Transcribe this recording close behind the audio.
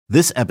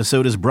This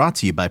episode is brought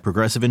to you by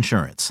Progressive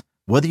Insurance.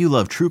 Whether you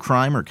love true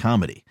crime or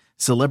comedy,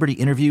 celebrity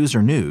interviews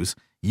or news,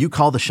 you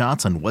call the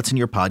shots on what's in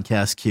your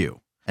podcast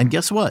queue. And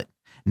guess what?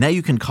 Now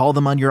you can call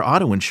them on your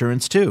auto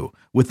insurance too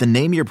with the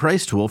Name Your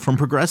Price tool from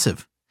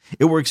Progressive.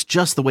 It works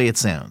just the way it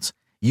sounds.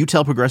 You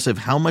tell Progressive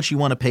how much you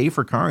want to pay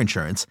for car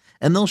insurance,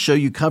 and they'll show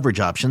you coverage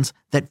options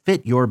that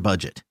fit your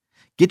budget.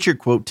 Get your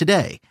quote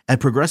today at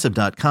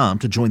Progressive.com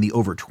to join the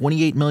over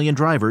 28 million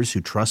drivers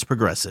who trust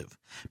Progressive.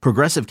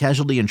 Progressive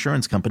Casualty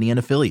Insurance Company and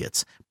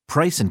Affiliates.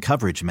 Price and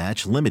coverage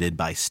match limited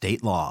by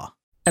state law.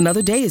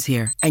 Another day is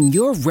here, and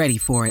you're ready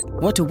for it.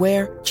 What to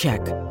wear?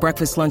 Check.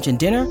 Breakfast, lunch, and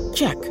dinner?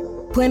 Check.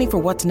 Planning for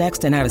what's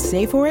next and how to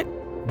save for it?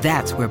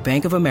 That's where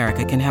Bank of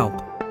America can help.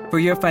 For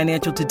your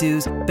financial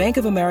to-dos, Bank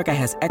of America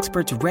has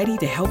experts ready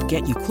to help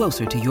get you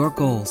closer to your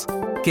goals.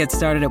 Get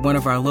started at one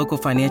of our local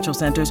financial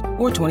centers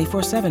or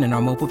 24/7 in our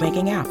mobile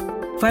banking app.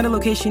 Find a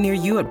location near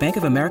you at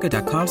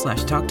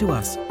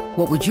bankofamerica.com/talktous.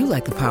 What would you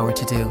like the power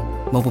to do?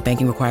 Mobile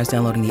banking requires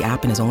downloading the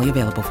app and is only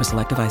available for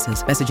select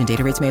devices. Message and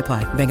data rates may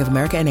apply. Bank of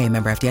America N.A.,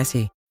 member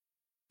FDIC.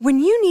 When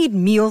you need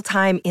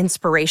mealtime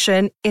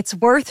inspiration, it's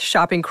worth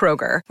shopping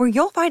Kroger, where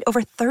you'll find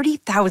over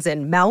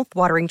 30,000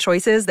 mouth-watering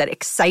choices that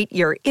excite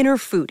your inner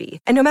foodie.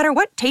 And no matter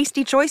what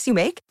tasty choice you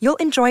make, you'll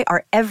enjoy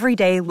our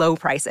everyday low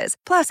prices,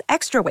 plus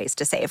extra ways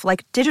to save,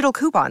 like digital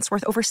coupons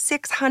worth over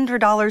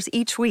 $600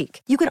 each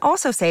week. You can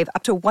also save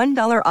up to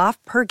 $1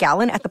 off per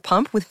gallon at the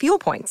pump with fuel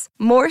points.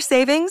 More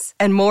savings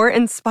and more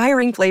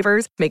inspiring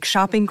flavors make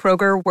shopping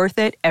Kroger worth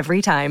it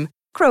every time.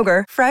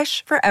 Kroger,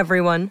 fresh for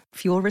everyone.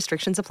 Fuel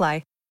restrictions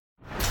apply.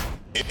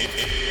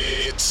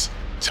 It's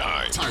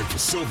time for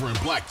Silver and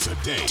Black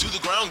today. To the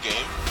ground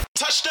game.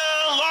 Touchdown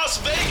Las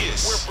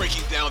Vegas. We're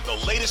breaking down the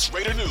latest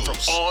Raider news from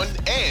on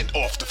and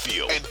off the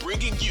field and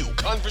bringing you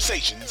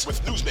conversations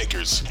with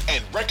newsmakers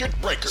and record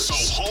breakers. So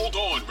hold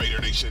on, Raider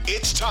Nation.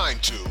 It's time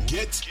to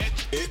get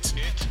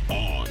it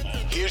on.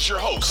 Here's your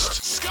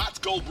hosts,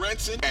 Scott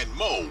Goldbranson and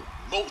Mo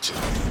Moulton.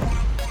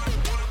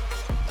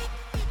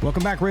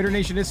 Welcome back, Raider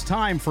Nation. It's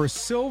time for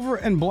Silver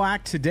and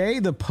Black today,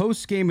 the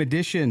post-game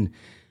edition.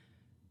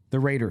 The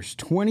Raiders,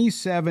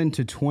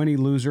 27-20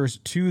 losers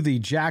to the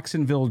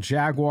Jacksonville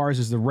Jaguars,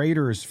 as the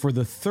Raiders, for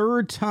the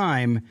third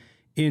time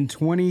in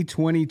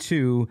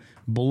 2022,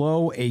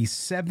 blow a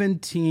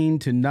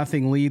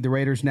 17-0 lead. The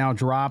Raiders now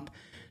drop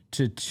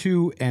to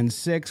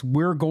 2-6.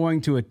 We're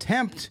going to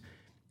attempt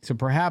to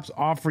perhaps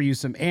offer you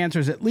some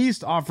answers, at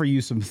least offer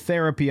you some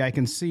therapy. I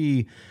can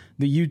see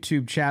the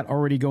YouTube chat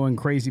already going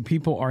crazy.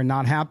 People are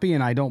not happy,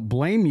 and I don't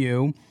blame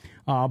you.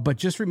 But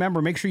just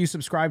remember, make sure you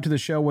subscribe to the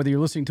show, whether you're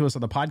listening to us on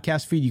the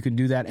podcast feed. You can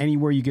do that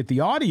anywhere you get the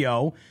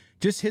audio.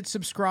 Just hit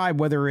subscribe,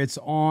 whether it's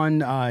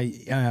on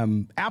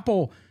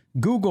Apple,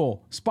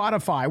 Google,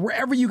 Spotify,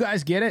 wherever you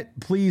guys get it.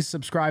 Please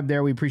subscribe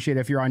there. We appreciate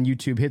it. If you're on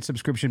YouTube, hit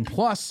subscription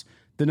plus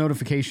the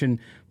notification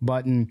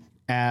button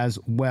as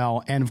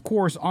well. And of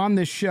course, on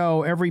this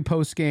show, every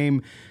post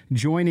game,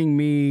 joining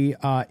me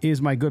is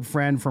my good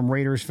friend from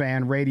Raiders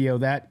Fan Radio.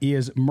 That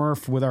is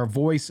Murph with our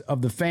Voice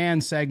of the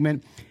Fan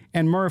segment.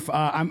 And Murph,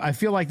 I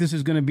feel like this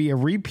is going to be a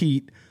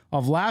repeat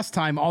of last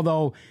time,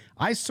 although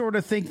I sort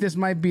of think this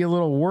might be a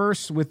little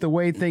worse with the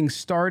way things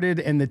started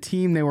and the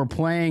team they were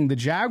playing. The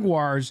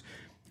Jaguars,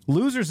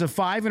 losers of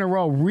 5 in a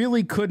row,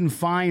 really couldn't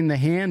find the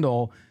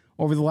handle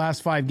over the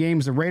last 5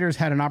 games. The Raiders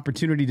had an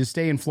opportunity to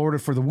stay in Florida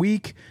for the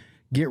week,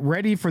 get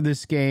ready for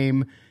this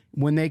game.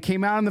 When they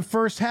came out in the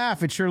first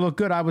half, it sure looked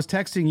good. I was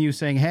texting you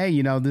saying, hey,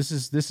 you know, this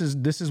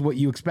is what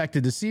you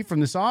expected to see from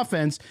this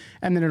offense,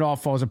 and then it all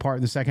falls apart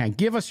in the second half.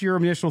 Give us your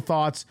initial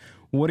thoughts.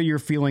 What are your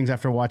feelings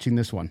after watching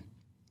this one?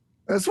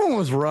 This one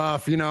was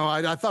rough. You know,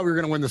 I thought we were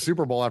going to win the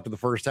Super Bowl after the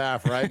first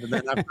half, right? And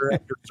then after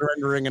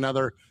surrendering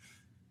another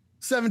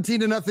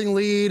 17-0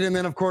 lead, and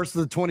then of course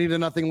the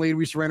 20-0 lead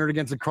we surrendered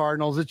against the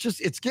Cardinals.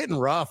 It's getting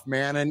rough,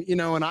 man. And you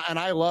know, and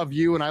I love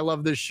you, and I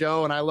love this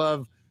show, and I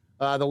love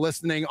the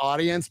listening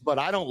audience, but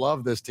I don't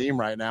love this team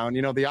right now. And,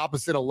 you know, the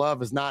opposite of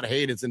love is not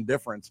hate, it's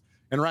indifference.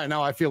 And right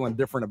now I feel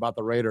indifferent about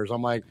the Raiders.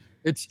 I'm like,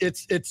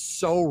 it's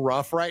so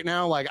rough right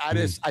now. Like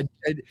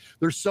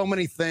there's so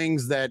many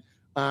things that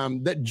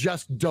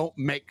just don't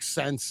make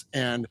sense.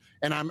 And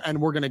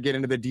we're going to get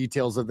into the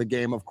details of the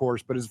game, of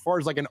course, but as far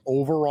as like an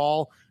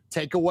overall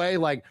takeaway,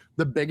 like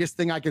the biggest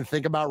thing I can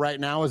think about right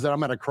now is that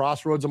I'm at a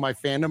crossroads of my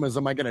fandom.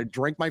 Am I going to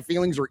drink my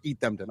feelings or eat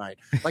them tonight?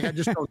 Like, I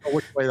just don't know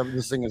which way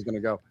this thing is going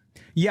to go.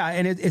 Yeah,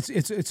 and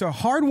it's a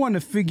hard one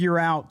to figure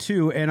out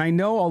too. And I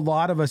know a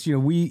lot of us, you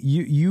know,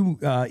 you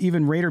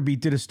even Raider Beat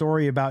did a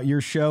story about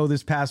your show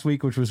this past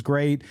week, which was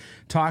great,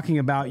 talking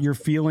about your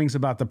feelings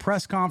about the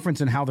press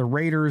conference and how the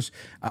Raiders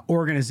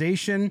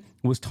organization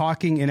was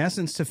talking in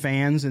essence to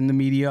fans and the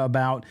media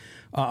about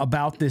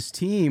this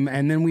team.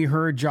 And then we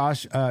heard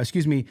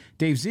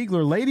Dave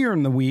Ziegler later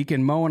in the week,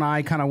 and Mo and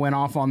I kind of went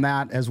off on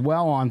that as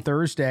well on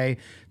Thursday,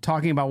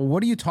 talking about, well,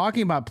 what are you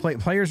talking about?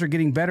 Players are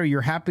getting better.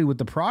 You're happy with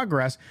the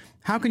progress.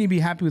 How can you be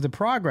happy with the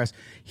progress?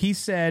 He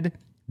said,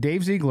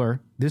 Dave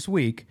Ziegler this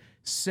week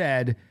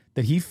said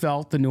that he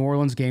felt the New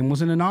Orleans game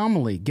was an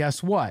anomaly.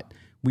 Guess what?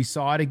 We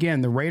saw it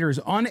again. The Raiders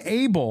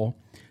unable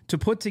to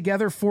put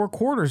together 4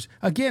 quarters.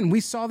 Again, we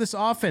saw this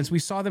offense. We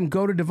saw them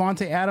go to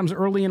Davante Adams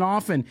early and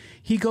often.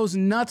 He goes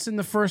nuts in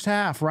the first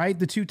half, right?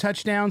 The 2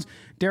 touchdowns.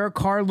 Derek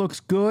Carr looks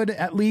good,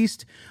 at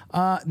least.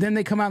 Then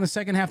they come out in the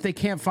second half. They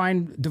can't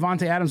find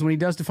Davante Adams. When he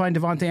does find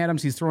Davante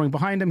Adams, he's throwing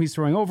behind him. He's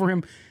throwing over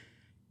him.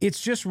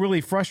 It's just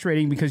really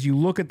frustrating because you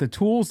look at the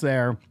tools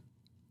there,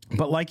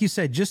 but like you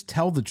said, just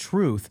tell the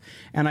truth.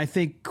 And I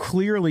think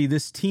clearly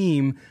this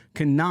team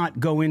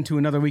cannot go into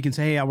another week and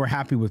say, hey, we're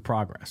happy with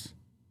progress.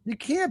 You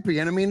can't be.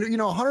 And I mean,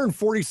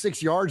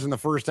 146 yards in the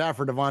first half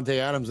for Davante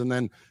Adams. And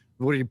then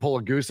what did he pull,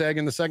 a goose egg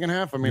in the second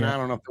half? I mean, I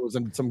don't know if it was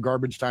in some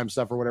garbage time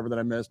stuff or whatever that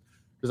I missed,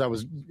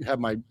 because had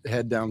my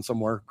head down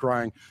somewhere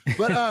crying.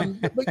 But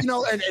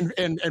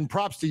and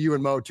props to you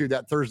and Mo too.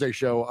 That Thursday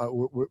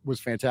show was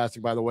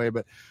fantastic, by the way.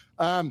 But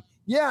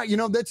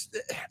that's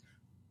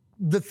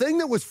the thing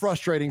that was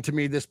frustrating to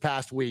me this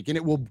past week, and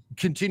it will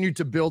continue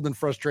to build in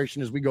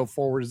frustration as we go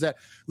forward. Is that,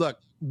 look,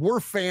 we're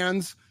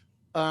fans,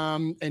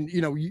 and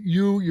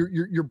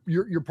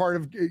you're part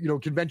of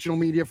conventional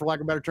media, for lack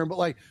of a better term,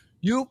 but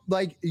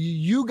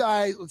you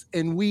guys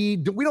and we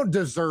don't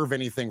deserve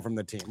anything from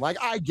the team. Like,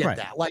 I get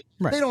that. Like,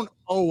 they don't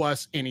owe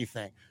us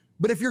anything.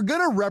 But if you're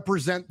going to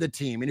represent the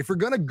team and if you're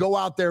going to go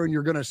out there and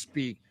you're going to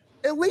speak,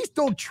 at least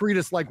don't treat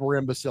us like we're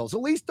imbeciles.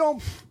 At least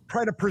don't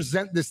try to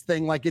present this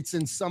thing like it's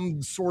in some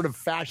sort of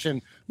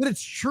fashion that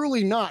it's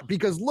truly not.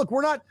 Because look,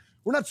 we're not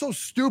so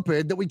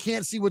stupid that we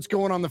can't see what's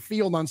going on the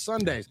field on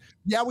Sundays.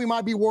 Yeah, we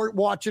might be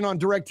watching on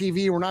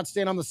DirecTV. We're not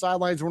standing on the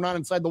sidelines. We're not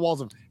inside the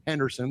walls of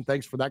Henderson.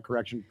 Thanks for that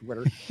correction,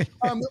 Twitter.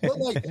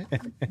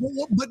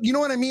 But you know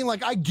what I mean?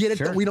 Like, I get it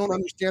that we don't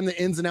understand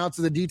the ins and outs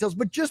of the details,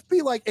 but just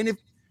be like, and if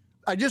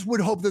I just would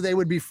hope that they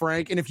would be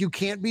frank. And if you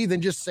can't be, then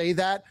just say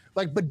that.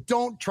 Like, but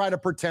don't try to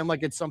pretend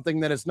like it's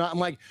something that it's not. I'm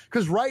like,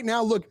 because right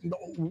now, look,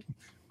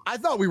 I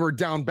thought we were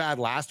down bad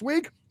last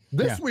week.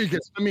 This week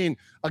is, I mean,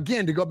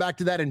 again, to go back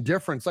to that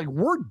indifference, like,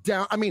 we're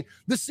down. I mean,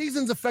 the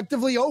season's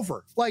effectively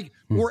over. Like,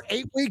 we're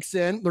 8 weeks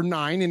in, they're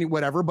 9 and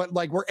whatever, but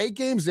like, we're 8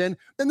 games in,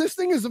 and this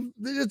thing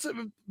it's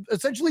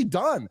essentially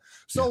done.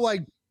 So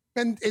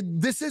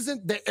this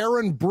isn't the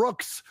Aaron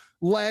Brooks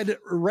led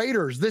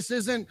Raiders. This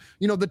isn't,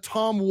 the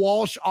Tom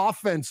Walsh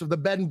offense of the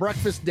bed and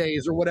breakfast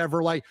days or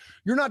whatever. Like,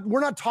 we're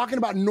not talking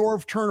about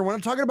Norv Turner. We're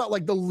not talking about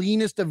like the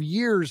leanest of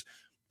years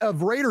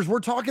of Raiders.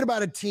 We're talking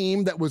about a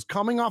team that was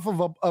coming off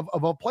of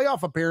a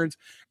playoff appearance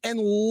and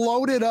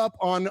loaded up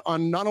on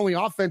not only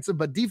offensive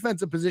but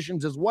defensive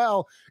positions as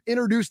well.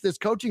 Introduced this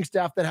coaching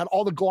staff that had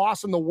all the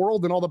gloss in the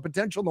world and all the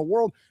potential in the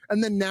world,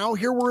 and then now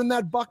here we're in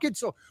that bucket.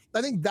 So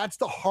I think that's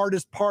the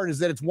hardest part, is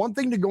that it's one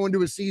thing to go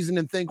into a season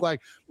and think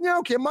like,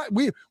 okay,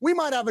 we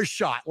might have a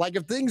shot. Like,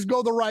 if things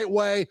go the right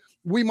way,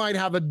 we might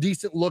have a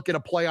decent look at a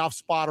playoff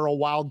spot or a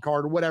wild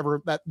card or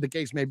whatever that the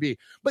case may be.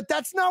 But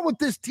that's not what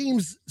this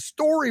team's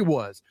story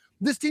was.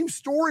 This team's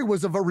story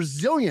was of a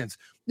resilience.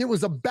 It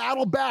was a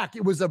battle back.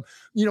 It was a,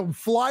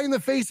 fly in the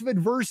face of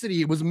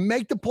adversity. It was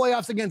make the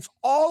playoffs against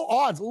all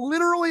odds,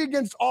 literally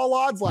against all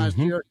odds last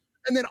year.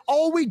 And then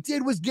all we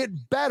did was get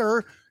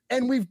better.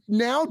 And we've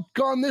now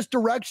gone this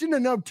direction,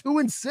 and now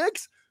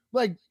 2-6.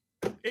 Like,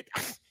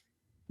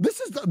 this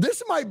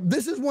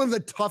is one of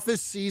the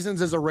toughest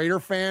seasons as a Raider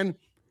fan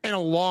in a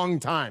long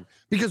time,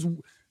 because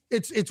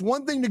it's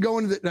one thing to go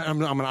into the,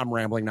 I'm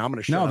rambling now. I'm going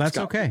to shut up. No, that's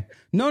Scott. okay.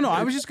 No,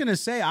 I was just going to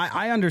say,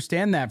 I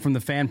understand that from the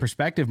fan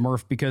perspective,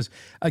 Murph, because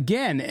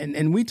again,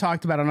 and we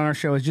talked about it on our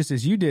show just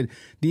as you did,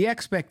 the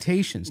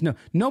expectations. No,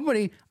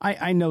 nobody,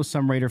 I know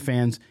some Raider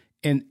fans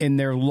in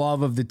their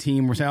love of the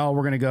team were saying, oh,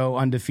 we're going to go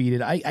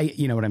undefeated. I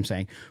you know what I'm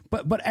saying?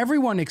 But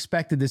everyone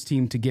expected this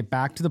team to get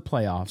back to the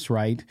playoffs,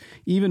 right?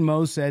 Even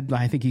Mo said,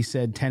 I think he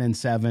said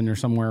 10-7 or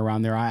somewhere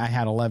around there. I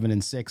had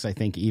 11-6, I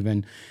think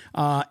even.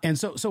 And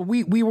so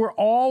we were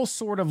all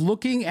sort of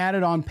looking at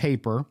it on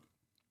paper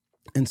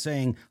and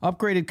saying,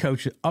 upgraded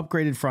coach,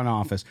 upgraded front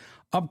office,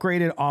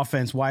 upgraded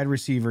offense, wide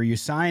receiver. You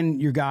sign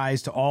your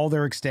guys to all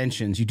their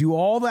extensions. You do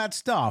all that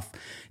stuff.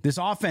 This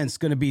offense is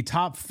going to be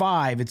top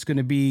 5. It's going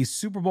to be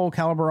Super Bowl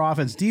caliber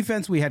offense.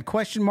 Defense, we had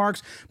question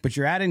marks, but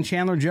you're adding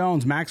Chandler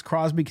Jones. Max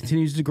Crosby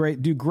continues to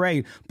do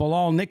great.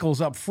 Bilal Nichols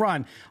up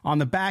front. On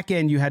the back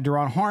end, you had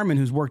Daron Harmon,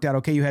 who's worked out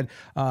okay. You had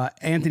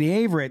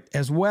Anthony Averett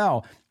as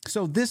well.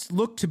 So this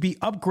looked to be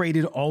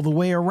upgraded all the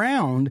way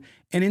around,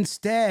 and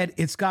instead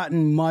it's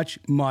gotten much,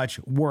 much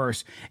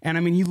worse. And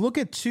I mean, you look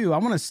at I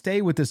want to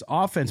stay with this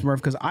offense, Murph,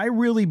 because I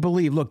really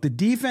believe, look, the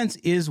defense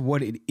is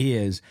what it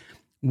is.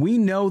 We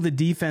know the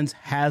defense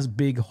has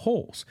big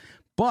holes,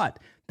 but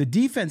the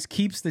defense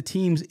keeps the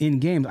teams in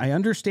games. I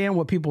understand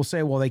what people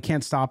say, well, they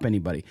can't stop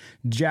anybody.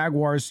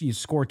 Jaguars, you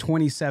score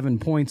 27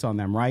 points on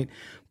them, right?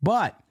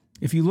 But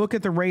if you look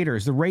at the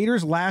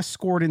Raiders last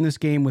scored in this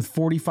game with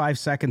 45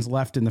 seconds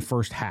left in the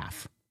first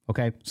half.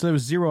 Okay, so there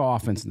was 0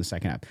 offense in the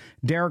second half.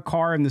 Derek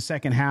Carr in the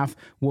second half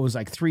was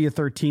like 3 of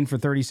 13 for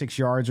 36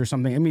 yards or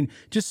something. I mean,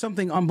 just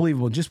something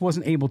unbelievable. Just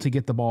wasn't able to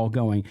get the ball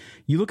going.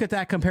 You look at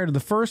that compared to the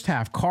first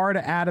half, Carr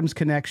to Adams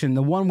connection,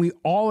 the one we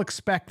all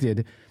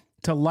expected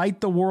to light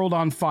the world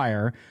on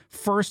fire.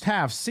 First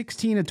half,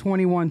 16 of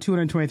 21,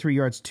 223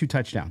 yards, 2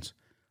 touchdowns.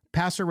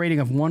 passer rating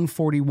of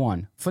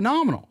 141.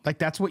 Phenomenal. Like,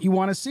 that's what you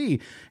want to see.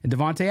 And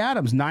Davante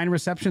Adams, 9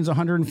 receptions,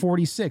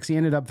 146. He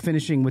ended up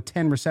finishing with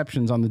 10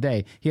 receptions on the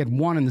day. He had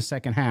 1 in the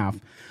second half.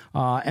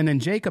 And then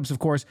Jacobs, of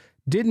course,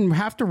 didn't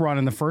have to run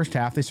in the first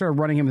half. They started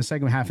running him in the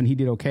second half, and he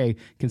did okay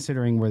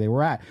considering where they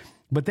were at.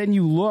 But then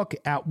you look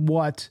at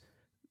what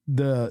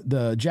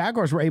the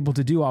Jaguars were able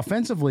to do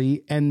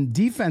offensively and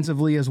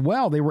defensively as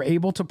well. They were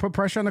able to put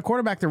pressure on the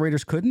quarterback. The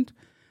Raiders couldn't.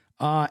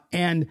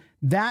 And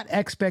that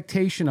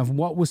expectation of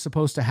what was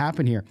supposed to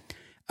happen here.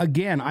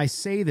 Again, I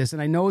say this,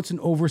 and I know it's an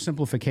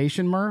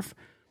oversimplification, Murph,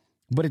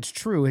 but it's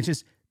true. It's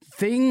just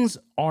things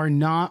are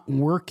not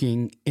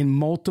working in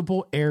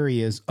multiple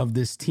areas of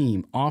this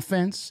team.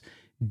 Offense,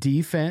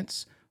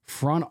 defense,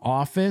 front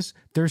office.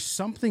 There's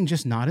something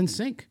just not in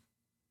sync.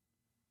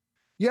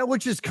 Yeah,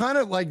 which is kind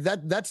of like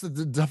that's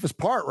the toughest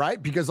part,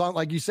 right? Because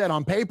like you said,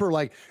 on paper,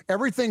 like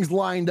everything's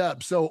lined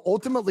up. So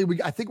ultimately,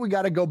 I think we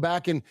got to go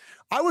back, and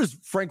I was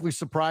frankly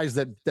surprised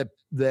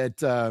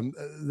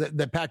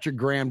that Patrick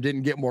Graham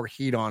didn't get more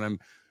heat on him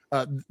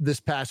this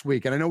past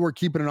week. And I know we're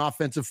keeping an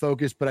offensive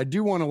focus, but I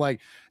do want to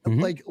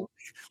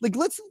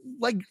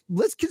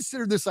let's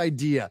consider this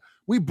idea.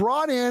 We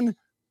brought in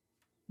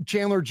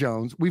Chandler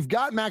Jones. We've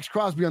got Max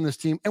Crosby on this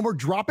team, and we're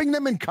dropping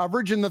them in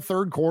coverage in the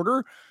third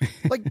quarter.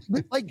 Like,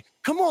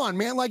 come on,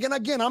 man. Like, and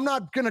again, I'm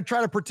not going to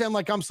try to pretend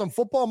like I'm some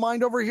football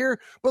mind over here,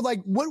 but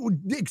like,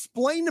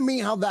 explain to me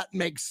how that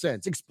makes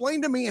sense.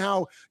 Explain to me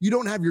how you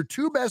don't have your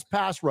 2 best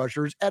pass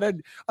rushers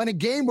on a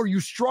game where you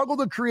struggle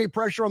to create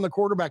pressure on the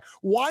quarterback.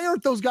 Why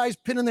aren't those guys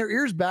pinning their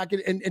ears back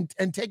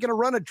and taking a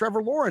run at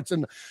Trevor Lawrence?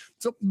 And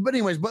so, but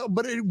anyways,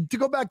 but to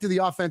go back to the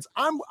offense,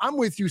 I'm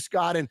with you,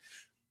 Scott. And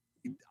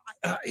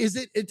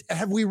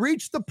have we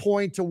reached the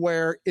point to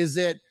where is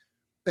it,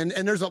 and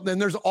there's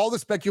all the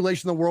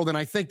speculation in the world, and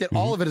I think that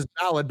all of it is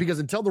valid, because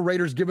until the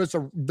Raiders give us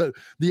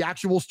the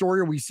actual story,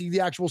 or we see the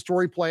actual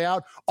story play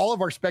out, all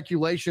of our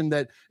speculation,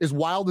 that as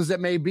wild as it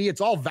may be, it's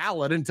all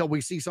valid until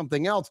we see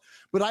something else.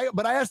 But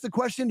I asked the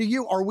question to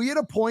you: are we at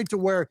a point to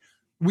where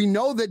we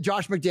know that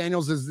Josh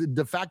McDaniels is the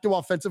de facto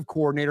offensive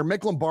coordinator?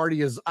 Mick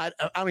Lombardi is I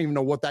don't even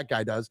know what that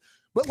guy does,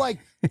 but like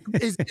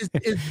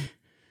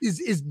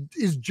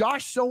Is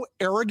Josh so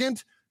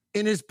arrogant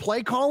in his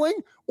play calling,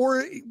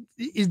 or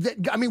is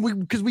that, I mean,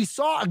 because we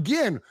saw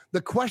again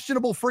the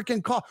questionable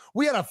freaking call.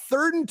 We had a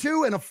 3rd and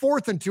 2 and a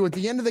 4th and 2 at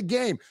the end of the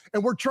game,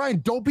 and we're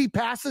trying dopey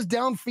passes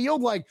downfield.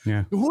 Like,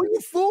 Who are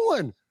you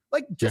fooling?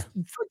 Like, just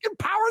freaking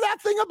power that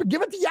thing up and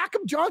give it to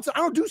Jakob Johnson. I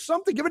don't do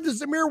something. Give it to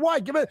Zamir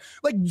White. Give it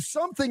like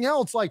something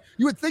else. Like,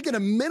 you would think at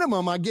a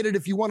minimum, I get it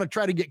if you want to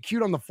try to get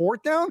cute on the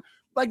 4th down.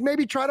 Like,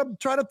 maybe try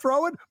to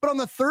throw it, but on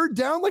the 3rd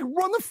down, like,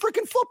 run the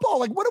freaking football.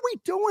 Like, what are we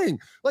doing?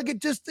 Like,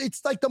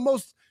 it's like the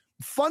most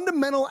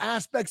fundamental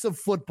aspects of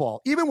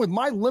football, even with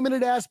my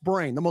limited ass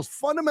brain, the most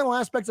fundamental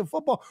aspects of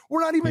football,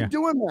 we're not even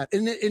doing that.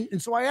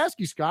 And so I ask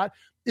you, Scott,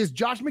 is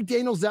Josh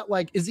McDaniels that,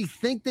 like, is he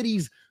think that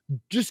he's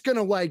just going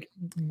to like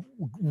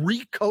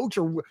recoach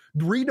or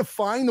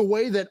redefine the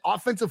way that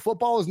offensive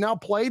football is now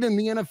played in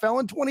the NFL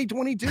in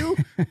 2022?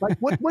 Like,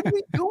 what are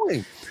we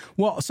doing?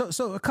 Well,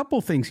 so a couple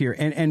things here,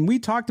 and we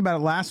talked about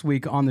it last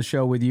week on the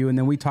show with you, and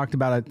then we talked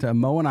about it,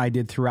 Mo and I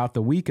did throughout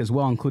the week as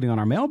well, including on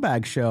our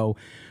mailbag show,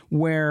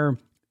 where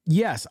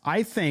yes,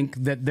 I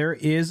think that there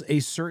is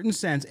a certain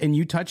sense, and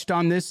you touched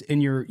on this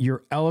in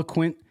your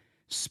eloquent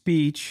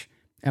speech,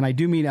 and I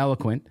do mean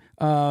eloquent,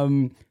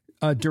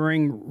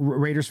 during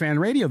Raiders Fan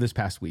Radio this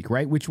past week,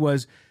 right? Which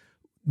was,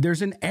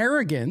 there's an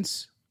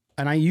arrogance,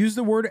 and I use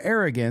the word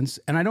arrogance,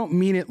 and I don't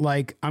mean it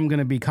like I'm going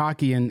to be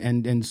cocky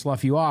and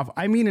slough you off.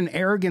 I mean an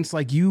arrogance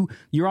like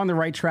you're on the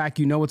right track,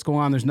 you know what's going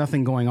on, there's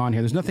nothing going on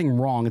here, there's nothing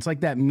wrong. It's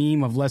like that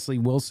meme of Leslie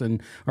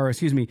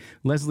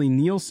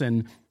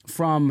Nielsen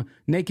from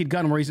Naked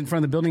Gun, where he's in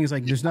front of the building. He's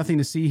like, there's nothing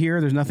to see here,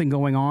 there's nothing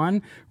going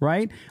on,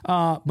 right?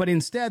 But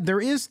instead,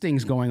 there is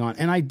things going on.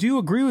 And I do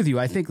agree with you.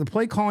 I think the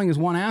play calling is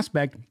one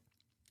aspect,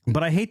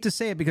 but I hate to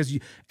say it because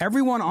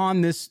everyone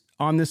on this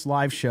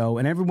live show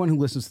and everyone who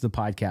listens to the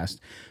podcast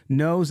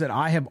knows that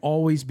I have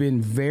always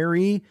been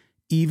very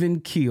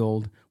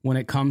even-keeled when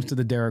it comes to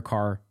the Derek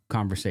Carr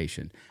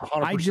conversation.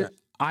 100%.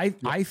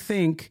 I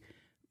think,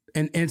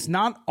 and it's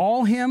not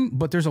all him,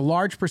 but there's a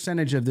large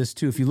percentage of this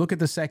too. If you look at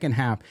the second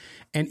half,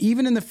 and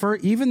even in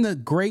even the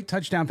great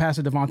touchdown pass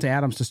of Davante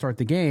Adams to start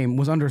the game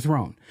was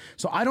underthrown.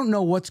 So I don't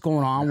know what's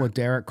going on with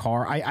Derek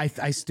Carr.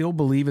 I still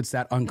believe it's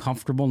that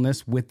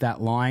uncomfortableness with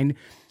that line.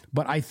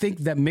 But I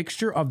think that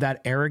mixture of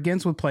that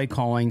arrogance with play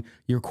calling,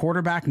 your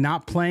quarterback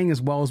not playing as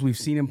well as we've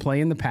seen him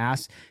play in the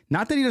past.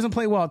 Not that he doesn't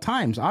play well at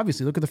times.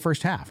 Obviously, look at the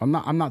first half. I'm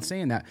not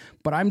saying that,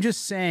 but I'm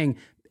just saying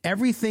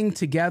everything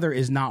together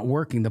is not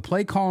working. The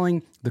play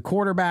calling, the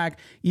quarterback,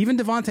 even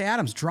Davante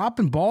Adams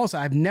dropping balls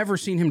I've never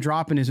seen him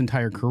drop in his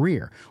entire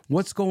career.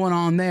 What's going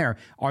on there?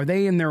 Are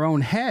they in their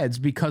own heads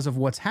because of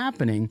what's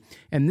happening?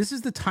 And this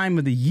is the time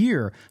of the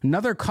year,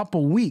 another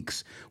couple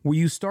weeks, where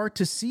you start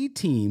to see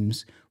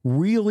teams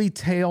really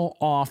tail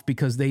off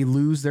because they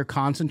lose their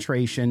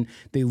concentration,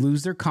 they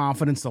lose their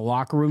confidence, the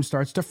locker room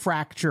starts to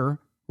fracture,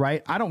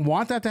 right? I don't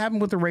want that to happen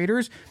with the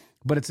Raiders,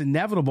 But it's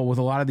inevitable with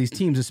a lot of these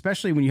teams,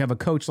 especially when you have a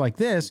coach like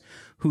this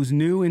who's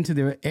new into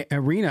the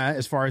arena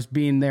as far as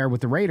being there with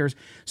the Raiders.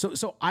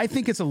 So I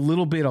think it's a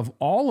little bit of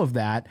all of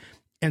that.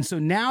 And so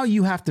now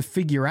you have to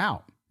figure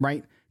out,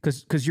 right?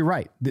 Because you're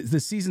right. The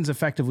season's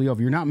effectively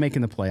over. You're not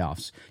making the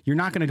playoffs. You're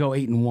not going to go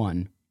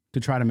 8-1 to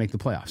try to make the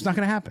playoffs. It's not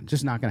going to happen.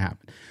 Just not going to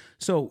happen.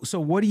 So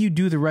what do you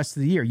do the rest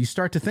of the year? You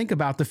start to think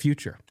about the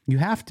future. You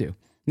have to.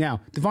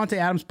 Now, Devontae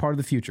Adams, part of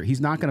the future. He's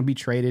not going to be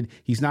traded.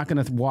 He's not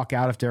going to walk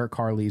out if Derek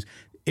Carr leaves.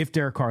 If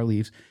Derek Carr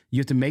leaves, you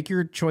have to make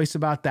your choice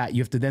about that.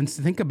 You have to then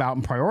think about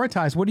and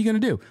prioritize, what are you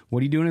going to do? What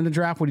are you doing in the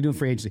draft? What are you doing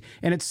for agency?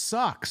 And it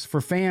sucks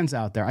for fans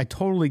out there. I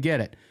totally get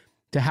it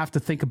to have to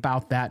think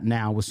about that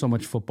now with so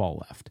much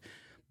football left.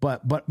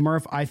 But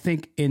Murph, I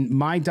think in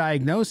my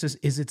diagnosis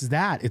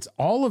it's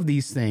all of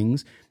these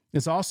things.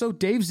 It's also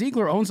Dave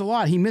Ziegler owns a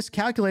lot. He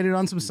miscalculated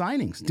on some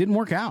signings. Didn't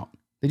work out.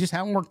 They just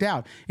haven't worked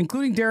out,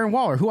 including Darren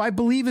Waller, who I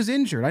believe is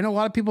injured. I know a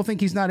lot of people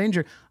think he's not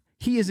injured.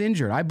 He is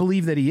injured. I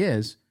believe that he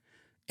is.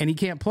 And he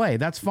can't play.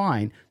 That's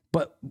fine.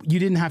 But you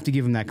didn't have to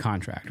give him that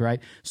contract, right?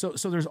 So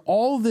there's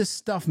all this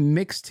stuff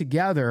mixed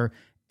together,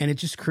 and it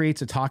just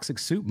creates a toxic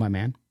soup, my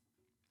man.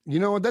 You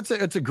know, that's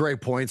a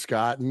great point,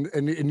 Scott.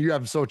 And you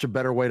have such a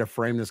better way to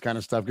frame this kind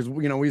of stuff because,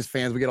 you know, we as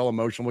fans, we get all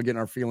emotional. We get in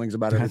our feelings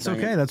about everything.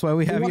 That's okay. That's why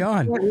we have you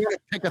on. We want to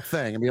pick a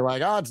thing and be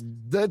like, oh,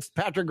 it's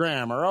Patrick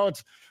Graham, or, oh,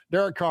 it's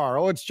Derek Carr,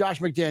 oh, it's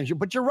Josh McDaniels.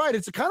 But you're right.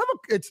 It's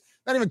it's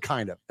not even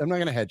kind of. I'm not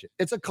going to hedge it.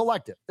 It's a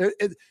collective.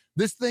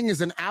 This thing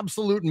is an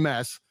absolute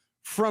mess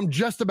from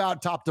just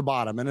about top to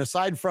bottom. And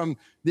aside from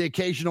the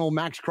occasional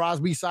Max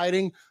Crosby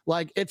sighting,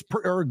 like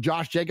or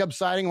Josh Jacobs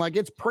sighting, like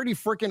it's pretty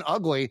freaking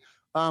ugly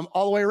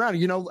all the way around,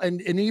 you know,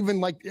 and even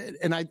like,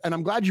 and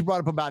I'm glad you brought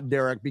up about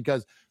Derek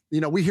because, you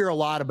know, we hear a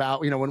lot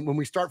about, you know, when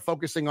we start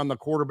focusing on the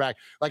quarterback,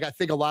 like I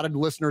think a lot of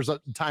listeners at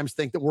times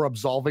think that we're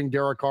absolving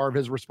Derek Carr of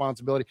his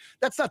responsibility.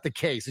 That's not the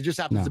case. It just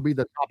happens to be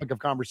the topic of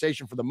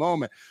conversation for the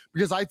moment,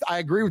 because I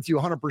agree with you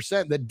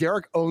 100% that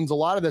Derek owns a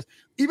lot of this.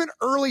 Even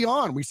early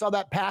on, we saw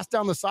that pass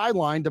down the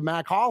sideline to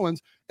Mac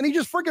Hollins, and he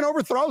just freaking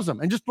overthrows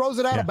him and just throws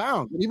it out of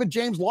bounds. And even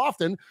James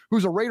Lofton,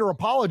 who's a Raider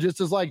apologist,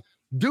 is like,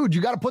 dude,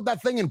 you got to put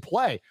that thing in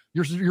play.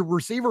 Your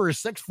receiver is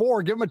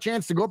 6'4". Give him a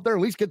chance to go up there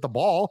and at least get the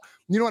ball.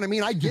 You know what I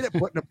mean? I get it,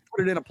 put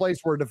it in a place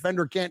where a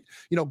defender can't,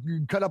 you know,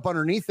 cut up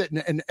underneath it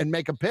and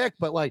make a pick,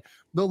 but like,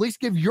 they'll at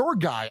least give your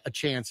guy a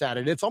chance at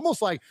it. It's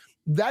almost like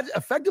that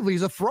effectively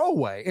is a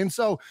throwaway. And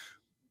so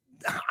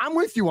I'm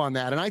with you on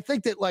that. And I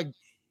think that like,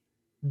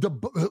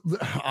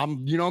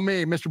 you know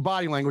me, Mr.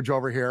 Body Language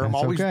over here. I'm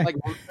always like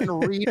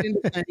going to read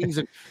into things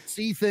and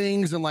see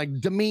things and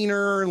like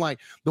demeanor and like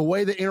the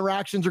way the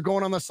interactions are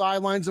going on the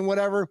sidelines and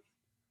whatever.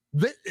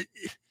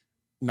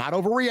 Not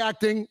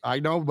overreacting, I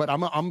know, but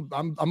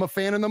I'm a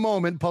fan in the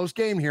moment. Post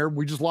game here,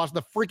 we just lost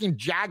the freaking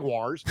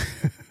Jaguars.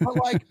 But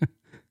like,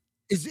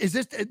 is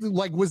this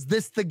like, was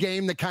this the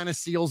game that kind of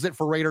seals it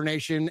for Raider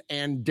Nation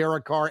and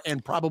Derek Carr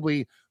and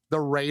probably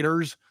the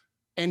Raiders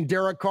and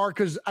Derek Carr?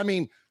 Because I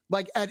mean,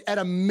 like at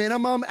a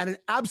minimum, at an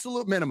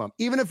absolute minimum,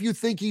 even if you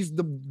think he's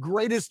the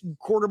greatest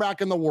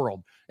quarterback in the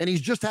world and he's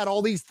just had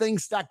all these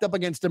things stacked up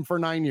against him for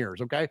 9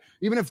 years, okay?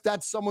 Even if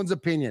that's someone's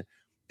opinion,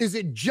 is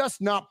it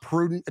just not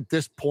prudent at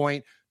this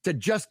point to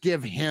just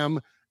give him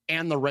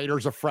and the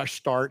Raiders a fresh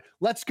start?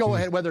 Let's go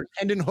ahead, whether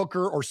Hendon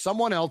Hooker or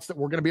someone else that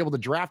we're going to be able to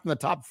draft in the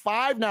top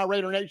 5 now,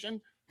 Raider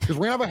Nation, because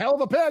we have a hell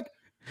of a pick.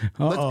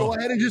 Let's go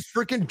ahead and just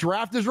freaking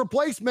draft his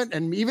replacement.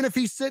 And even if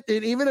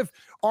even if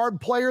our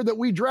player that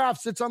we draft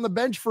sits on the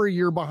bench for a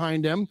year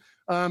behind him,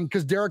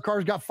 because Derek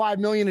Carr's got $5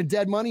 million in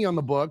dead money on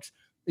the books,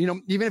 you know,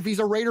 even if he's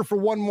a Raider for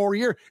one more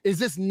year, is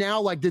this now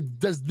like,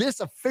 does this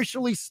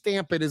officially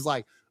stamp it as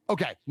like,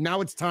 okay, now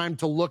it's time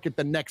to look at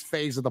the next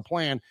phase of the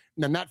plan?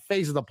 And then that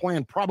phase of the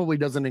plan probably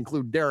doesn't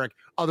include Derek,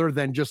 other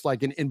than just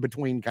like an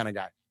in-between kind of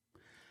guy.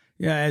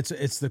 Yeah,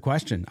 it's the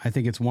question. I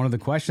think it's one of the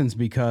questions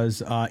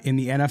because in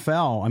the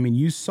NFL, I mean,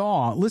 you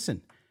saw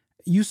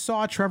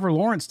Trevor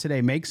Lawrence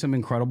today make some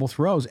incredible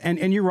throws.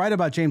 And you're right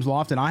about James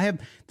Lofton.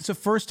 It's the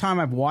first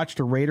time I've watched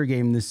a Raider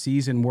game this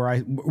season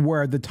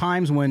where the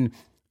times when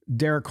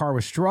Derek Carr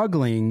was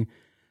struggling,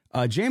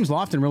 James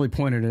Lofton really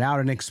pointed it out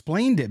and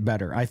explained it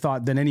better, I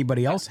thought, than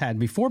anybody else had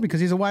before, because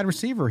he's a wide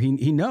receiver.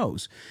 He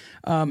knows.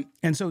 And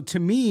so to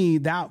me,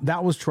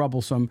 that was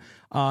troublesome.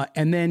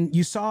 And then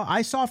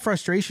I saw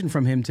frustration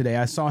from him today.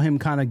 I saw him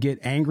kind of get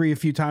angry a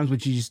few times,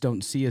 which you just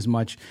don't see as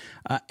much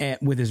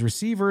with his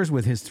receivers,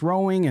 with his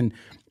throwing. And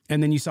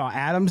then you saw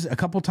Adams a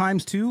couple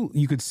times too.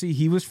 You could see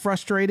he was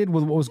frustrated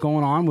with what was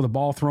going on with a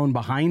ball thrown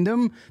behind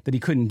him that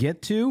he couldn't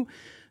get to.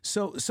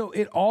 So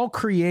it all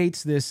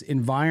creates this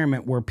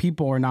environment where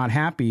people are not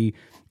happy,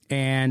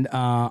 and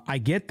I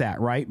get that,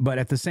 right? But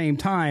at the same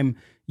time,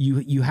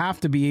 you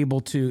have to be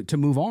able to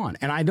move on.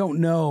 And I don't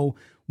know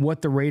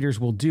what the Raiders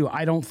will do.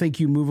 I don't think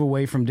you move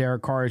away from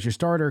Derek Carr as your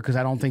starter, because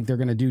I don't think they're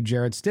going to do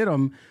Jarrett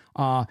Stidham.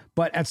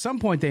 But at some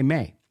point they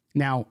may.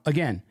 Now,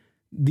 again,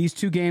 these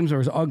two games are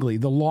as ugly.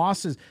 The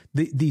losses,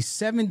 the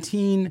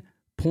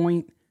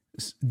 17-point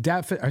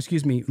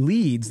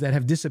leads that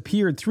have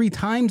disappeared 3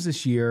 times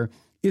this year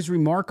is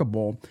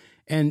remarkable.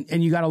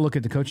 And you got to look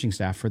at the coaching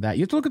staff for that.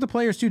 You have to look at the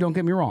players too. Don't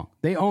get me wrong.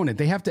 They own it.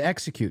 They have to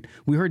execute.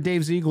 We heard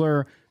Dave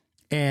Ziegler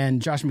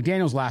and Josh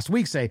McDaniels last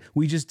week say,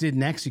 we just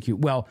didn't execute.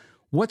 Well,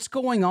 what's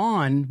going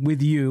on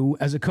with you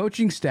as a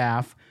coaching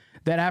staff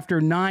that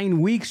after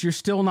 9 weeks, you're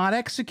still not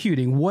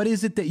executing? What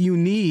is it that you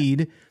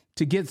need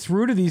to get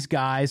through to these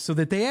guys so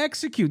that they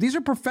execute? These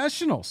are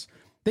professionals.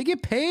 They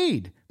get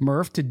paid,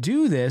 Murph, to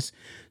do this.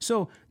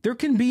 So there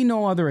can be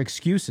no other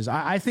excuses.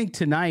 I think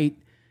tonight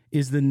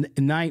is the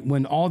night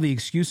when all the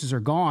excuses are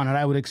gone. And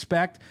I would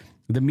expect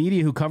the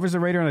media who covers the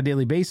Raider on a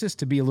daily basis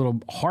to be a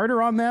little harder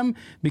on them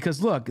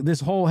because, look, this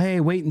whole, hey,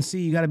 wait and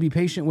see, you got to be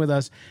patient with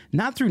us.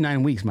 Not through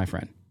 9 weeks, my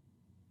friend.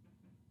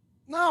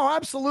 No,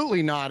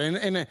 absolutely not.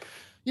 And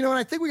you know, and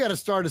I think we got to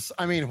start.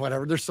 I mean,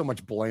 whatever. There's so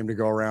much blame to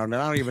go around,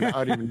 and I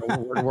don't even know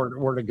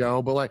where to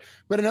go.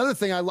 But another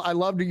thing, I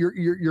loved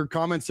your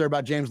comments there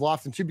about James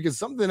Lofton too, because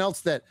something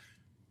else that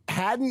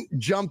hadn't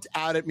jumped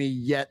out at me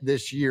yet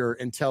this year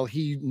until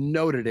he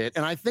noted it,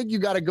 and I think you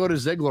got to go to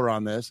Ziegler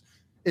on this,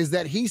 is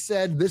that he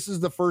said this is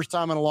the first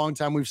time in a long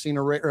time we've seen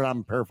or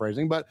I'm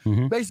paraphrasing, but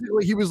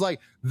basically he was like,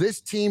 this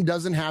team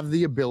doesn't have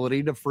the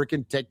ability to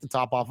freaking take the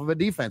top off of a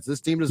defense. This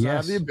team does not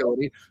have the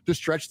ability to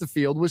stretch the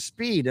field with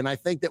speed. And I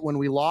think that when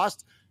we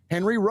lost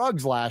Henry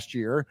Ruggs last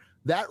year,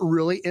 that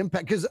really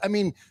impacted, because I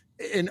mean,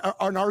 in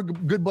our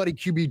good buddy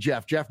QB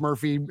Jeff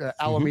Murphy,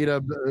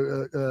 Alameda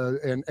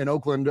and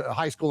Oakland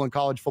high school and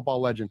college football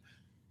legend,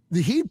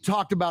 he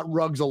talked about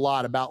Ruggs a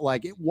lot, about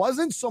like, it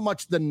wasn't so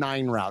much the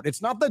 9 route.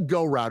 It's not the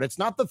go route. It's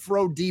not the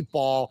throw deep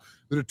ball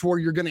to where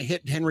you're going to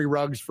hit Henry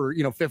Ruggs for,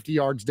 50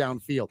 yards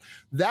downfield.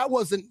 That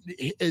wasn't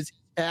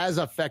as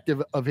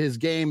effective of his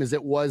game as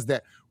it was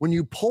that when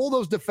you pull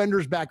those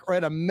defenders back, or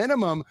at a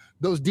minimum,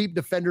 those deep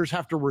defenders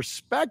have to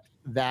respect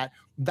that.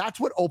 That's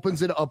what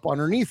opens it up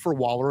underneath for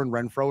Waller and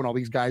Renfro and all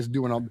these guys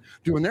doing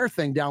their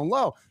thing down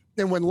low.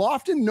 And when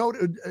Lofton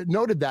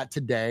noted that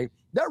today,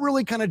 that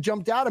really kind of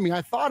jumped out at me.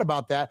 I thought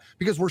about that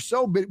because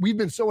we've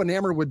been so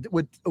enamored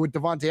with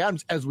Davante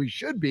Adams, as we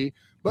should be,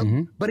 but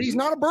he's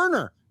not a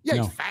burner. Yeah,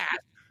 he's fast,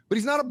 but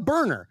he's not a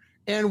burner.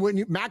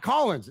 And Matt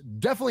Collins,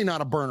 definitely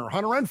not a burner.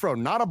 Hunter Renfro,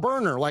 not a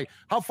burner. Like,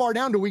 how far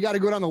down do we got to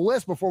go down the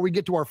list before we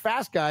get to our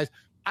fast guys?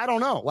 I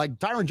don't know. Like,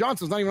 Tyron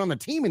Johnson's not even on the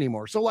team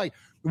anymore. So like,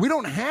 we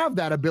don't have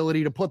that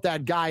ability to put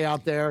that guy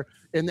out there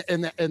in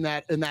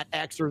that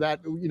X or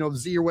that,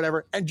 Z or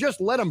whatever, and just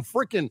let him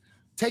freaking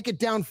take it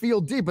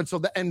downfield deep.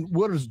 And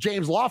what is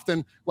James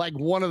Lofton, like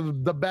one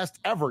of the best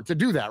ever to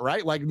do that,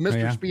 right? Like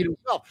Mr. Speed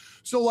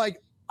himself. So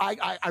like,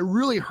 I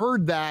really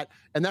heard that,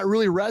 and that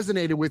really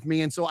resonated with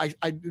me. And so I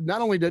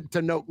not only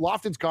to note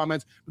Lofton's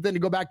comments, but then to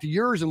go back to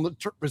yours and look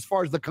as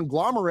far as the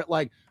conglomerate,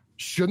 like,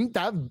 shouldn't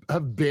that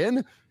have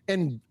been?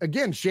 And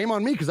again, shame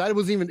on me, because it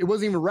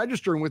wasn't even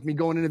registering with me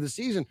going into the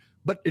season,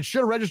 but it should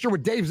have registered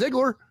with Dave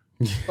Ziegler.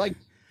 Like,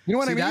 you know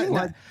what I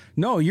mean?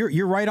 No,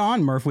 you're right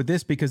on, Murph, with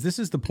this, because this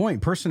is the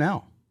point.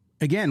 Personnel.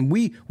 Again,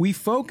 we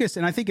focus,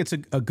 and I think it's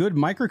a good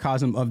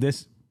microcosm of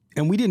this.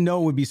 And we didn't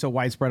know it would be so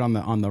widespread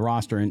on the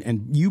roster.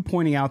 And you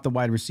pointing out the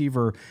wide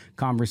receiver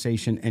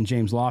conversation and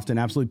James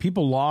Lofton, absolutely.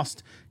 People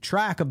lost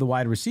track of the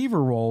wide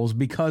receiver roles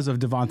because of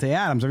Davante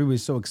Adams.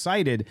 Everybody's so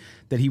excited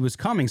that he was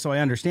coming, so I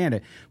understand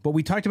it. But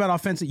we talked about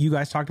offensive. You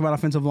guys talked about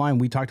offensive line.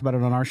 We talked about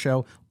it on our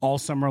show all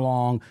summer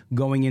long,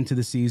 going into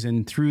the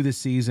season, through the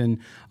season.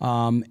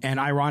 And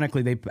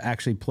ironically, they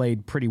actually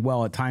played pretty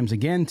well at times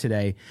again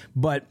today.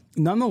 But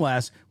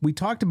nonetheless, we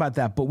talked about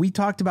that, but we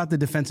talked about the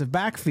defensive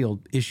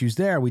backfield issues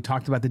there. We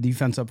talked about the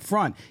defense up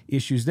front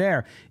issues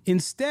there.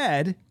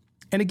 Instead,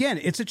 and again,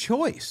 it's a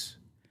choice.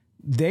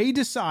 They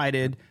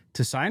decided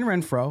to sign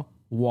Renfro,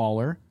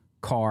 Waller,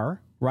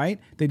 Carr, right?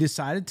 They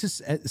decided to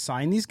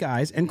sign these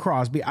guys, and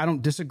Crosby. I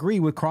don't disagree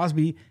with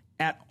Crosby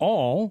at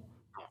all,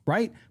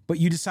 right? But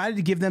you decided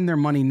to give them their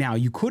money now.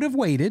 You could have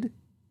waited,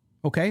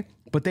 okay?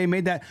 But they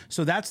made that.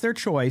 So that's their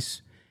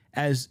choice.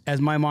 As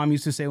my mom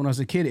used to say when I was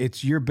a kid,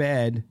 it's your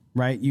bed,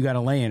 right? You got to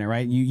lay in it,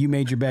 right? You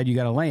made your bed, you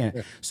got to lay in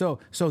it. So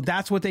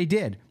that's what they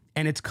did.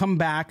 And it's come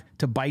back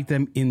to bite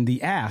them in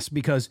the ass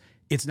because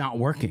it's not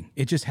working.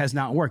 It just has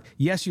not worked.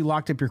 Yes, you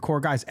locked up your core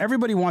guys.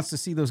 Everybody wants to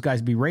see those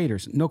guys be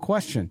Raiders, no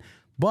question.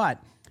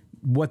 But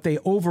what they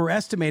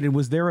overestimated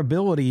was their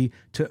ability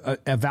to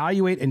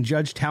evaluate and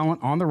judge talent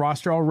on the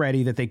roster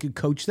already, that they could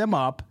coach them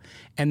up.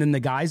 And then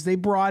the guys they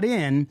brought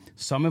in,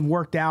 some have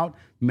worked out.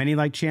 Many,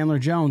 like Chandler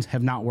Jones,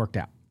 have not worked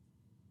out.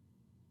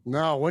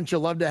 No, wouldn't you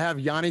love to have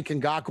Yannick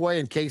Ngakoue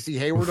and Casey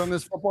Hayward on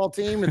this football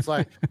team? It's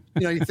like,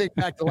 you think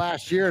back to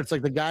last year, it's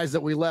like the guys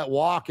that we let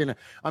walk. And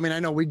I mean, I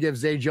know we give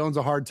Zay Jones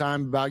a hard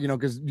time about,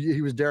 because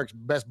he was Derek's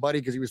best buddy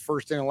because he was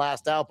first in and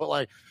last out. But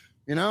like,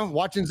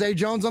 watching Zay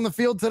Jones on the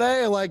field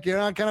today, like,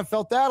 I kind of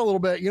felt that a little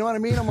bit. You know what I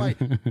mean? I'm like,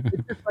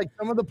 it's just like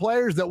some of the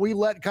players that we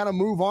let kind of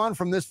move on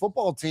from this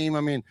football team.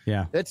 I mean,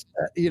 it's,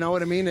 you know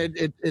what I mean?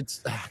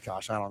 It's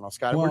gosh, I don't know,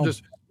 Scott.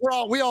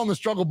 Well, we all in the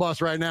struggle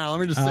bus right now. Let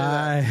me just say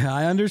that.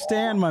 I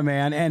understand, my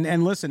man.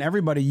 And listen,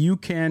 everybody, you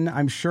can,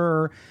 I'm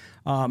sure,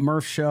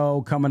 Murph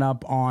show coming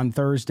up on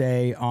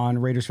Thursday on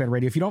Raiders Fan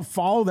Radio. If you don't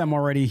follow them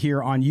already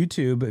here on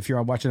YouTube, if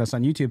you're watching us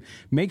on YouTube,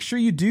 make sure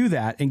you do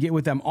that and get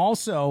with them.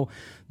 Also,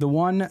 the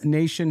One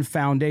Nation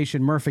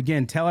Foundation. Murph,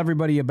 again, tell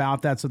everybody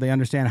about that so they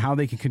understand how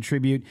they can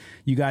contribute.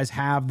 You guys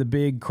have the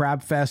big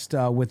Crab Fest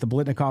with the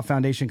Blitnikoff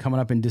Foundation coming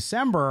up in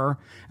December,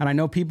 and I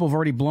know people have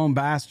already blown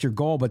past your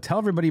goal, but tell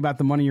everybody about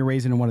the money you're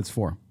raising and what it's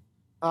for.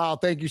 Oh,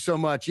 thank you so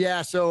much.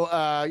 Yeah. So,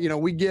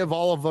 we give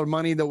all of the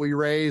money that we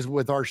raise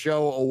with our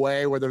show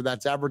away, whether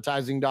that's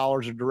advertising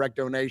dollars or direct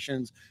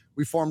donations.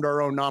 We formed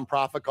our own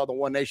nonprofit called the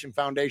One Nation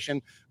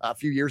Foundation a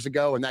few years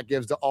ago, and that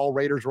gives to all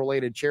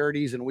Raiders-related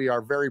charities. And we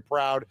are very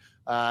proud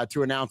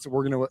to announce that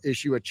we're going to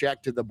issue a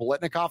check to the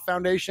Blitnikoff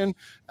Foundation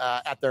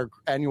at their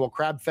annual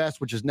Crab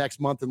Fest, which is next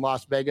month in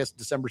Las Vegas,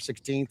 December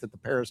 16th at the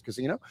Paris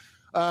Casino.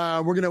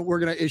 We're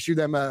gonna issue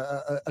them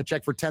a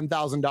check for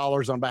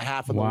 $10,000 on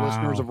behalf of the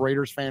listeners of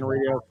Raiders Fan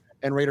Radio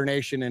and Raider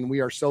Nation, and we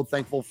are so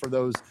thankful for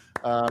those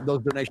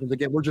donations.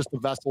 Again, we're just the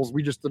vessels.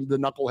 We just the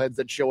knuckleheads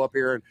that show up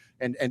here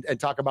and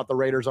talk about the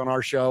Raiders on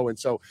our show. And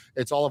so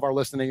it's all of our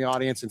listening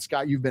audience. And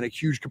Scott, you've been a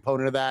huge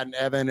component of that, and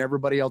Evan,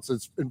 everybody else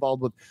that's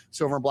involved with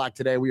Silver and Black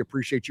today. We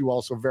appreciate you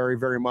also very,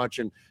 very much,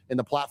 and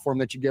the platform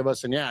that you give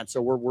us. And yeah,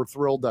 so we're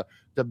thrilled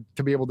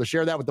to be able to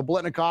share that with the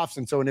Blitnikoffs.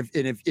 And so,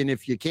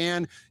 if you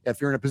can,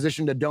 if you're in a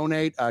position to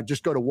donate,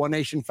 just go to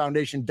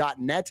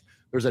onenationfoundation.net.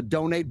 There's a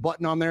donate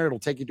button on there. It'll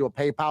take you to a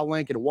PayPal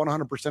link, and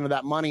 100% of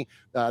that money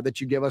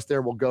that you give us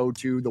there will go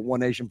to the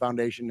One Nation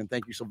Foundation. And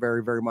thank you so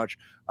very, very much,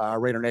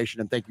 Raider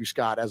Nation. And thank you,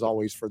 Scott, as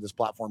always, for this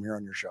platform here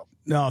on your show.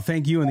 No,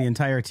 thank you and the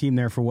entire team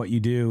there for what you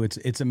do.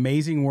 It's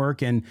amazing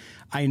work. And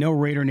I know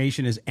Raider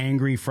Nation is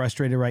angry,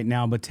 frustrated right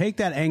now, but take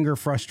that anger,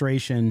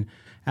 frustration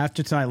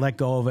after tonight, let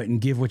go of it and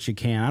give what you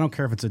can. I don't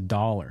care if it's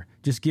 $1.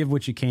 Just give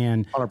what you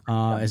can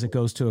as it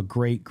goes to a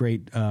great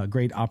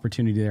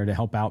opportunity there to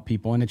help out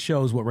people. And it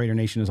shows what Raider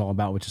Nation is all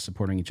about, which is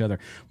supporting each other.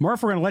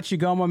 Murph, we're going to let you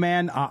go, my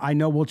man. I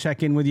know we'll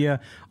check in with you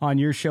on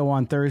your show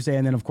on Thursday.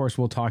 And then, of course,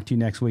 we'll talk to you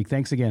next week.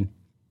 Thanks again.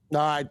 All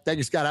right. Thank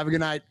you, Scott. Have a good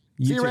night.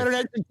 See you, Raider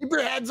Nation. Keep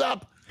your heads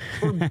up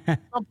for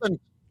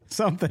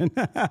something.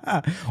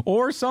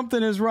 Or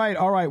something is right.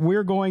 All right,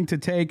 we're going to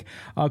take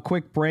a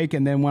quick break,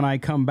 and then when I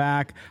come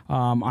back,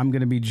 I'm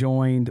going to be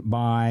joined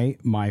by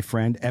my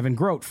friend Evan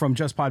Grote from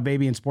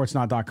JustPodBaby and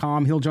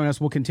Sportsnot.com. He'll join us.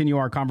 We'll continue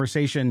our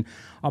conversation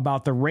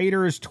about the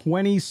Raiders'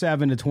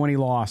 27-20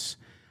 loss.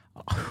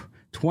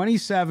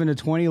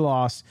 27-20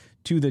 loss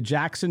to the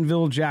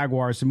Jacksonville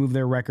Jaguars to move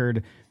their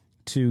record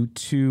to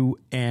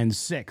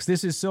 2-6.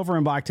 This is Silver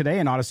and Black Today,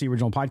 an Odyssey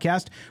original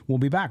podcast. We'll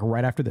be back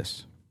right after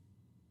this.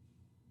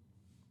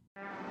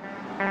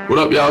 What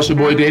up, y'all? It's your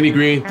boy Danny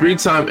Green,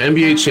 3-time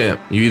NBA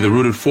champ. You either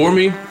rooted for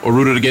me or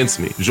rooted against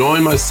me.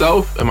 Join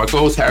myself and my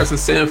co-host Harrison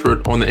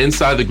Sanford on the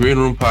Inside the Green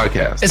Room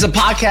podcast. It's a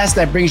podcast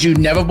that brings you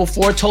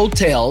never-before-told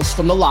tales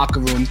from the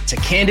locker room to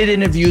candid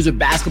interviews with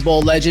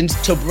basketball legends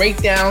to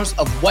breakdowns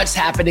of what's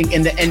happening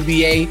in the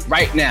NBA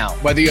right now.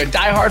 Whether you're a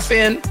diehard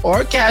fan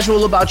or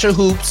casual about your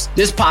hoops,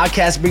 this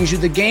podcast brings you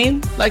the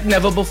game like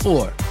never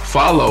before.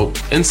 Follow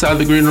Inside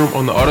the Green Room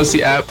on the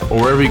Odyssey app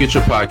or wherever you get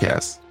your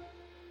podcasts.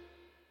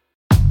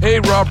 Hey,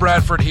 Rob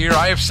Bradford here.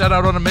 I have set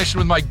out on a mission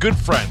with my good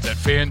friends at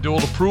FanDuel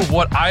to prove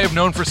what I have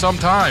known for some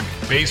time.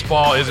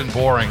 Baseball isn't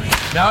boring.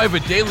 Now I have a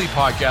daily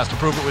podcast to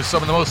prove it with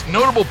some of the most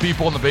notable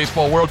people in the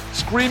baseball world,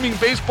 screaming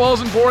baseball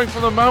isn't boring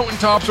from the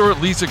mountaintops, or at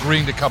least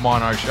agreeing to come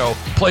on our show.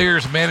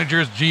 Players,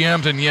 managers,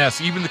 GMs, and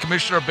yes, even the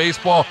commissioner of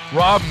baseball,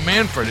 Rob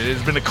Manfred. It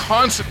has been a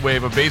constant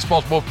wave of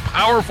baseball's most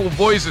powerful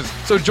voices.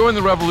 So join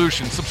the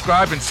revolution.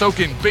 Subscribe and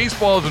soak in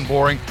Baseball Isn't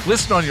Boring.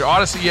 Listen on your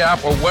Odyssey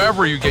app or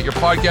wherever you get your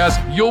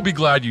podcasts. You'll be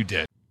glad you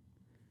did.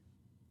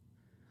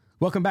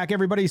 Welcome back,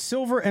 everybody.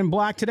 Silver and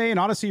Black Today, an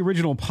Odyssey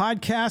original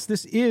podcast.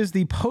 This is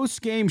the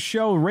post-game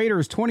show.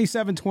 Raiders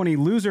 27-20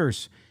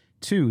 losers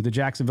to the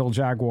Jacksonville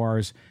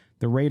Jaguars.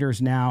 The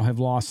Raiders now have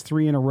lost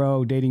 3 in a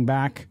row dating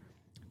back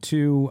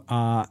to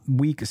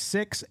week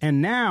 6.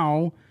 And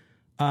now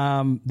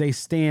they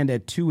stand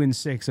at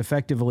 2-6.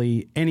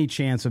 Effectively, any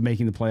chance of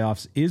making the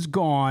playoffs is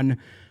gone.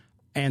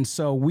 And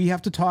so we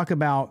have to talk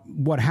about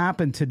what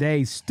happened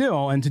today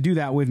still. And to do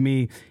that with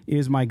me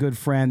is my good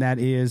friend. That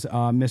is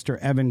Mr.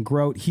 Evan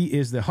Grote. He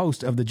is the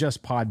host of the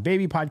Just Pod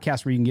Baby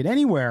podcast, where you can get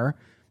anywhere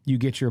you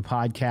get your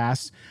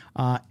podcasts,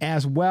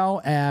 as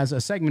well as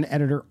a segment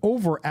editor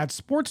over at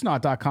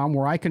sportsnot.com,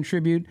 where I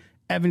contribute.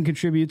 Evan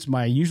contributes.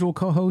 My usual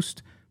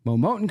co-host, Mo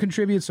Moten,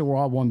 contributes. So we're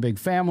all one big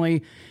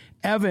family.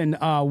 Evan,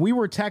 we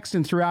were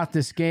texting throughout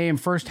this game.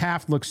 First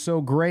half looks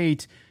so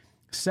great.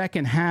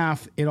 Second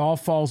half, it all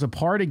falls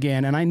apart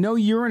again. And I know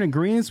you're in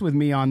agreement with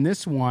me on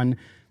this one.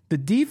 The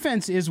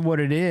defense is what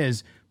it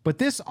is, but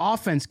this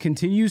offense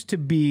continues to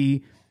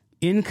be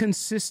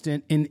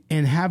inconsistent and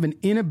have an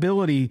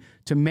inability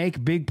to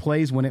make big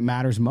plays when it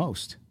matters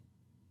most.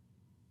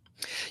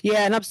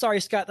 Yeah, and I'm sorry,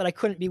 Scott, that I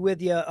couldn't be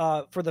with you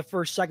for the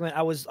first segment.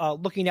 I was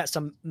looking at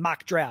some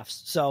mock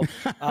drafts, so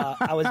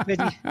I was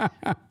busy.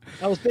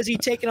 I was busy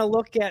taking a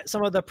look at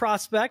some of the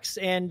prospects,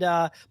 and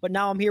but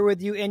now I'm here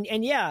with you.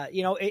 And yeah,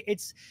 you know,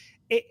 it's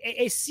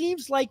it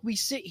seems like we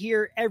sit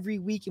here every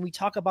week and we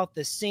talk about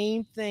the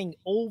same thing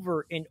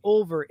over and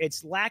over.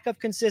 It's lack of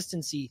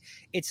consistency.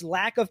 It's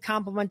lack of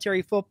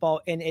complementary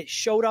football. And it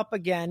showed up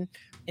again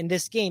in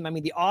this game. I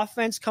mean, the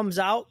offense comes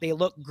out. They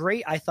look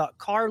great. I thought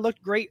Carr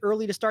looked great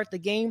early to start the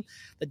game.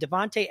 The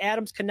Devontae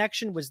Adams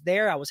connection was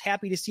there. I was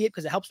happy to see it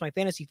because it helps my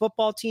fantasy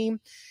football team.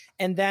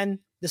 And then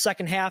the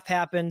second half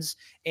happens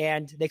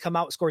and they come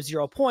out and score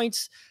 0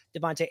 points.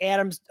 Devontae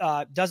Adams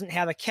doesn't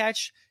have a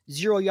catch,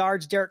 0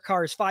 yards. Derek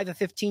Carr is 5 of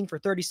 15 for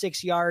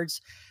 36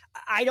 yards.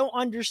 I don't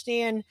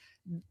understand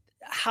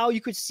how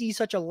you could see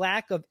such a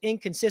lack of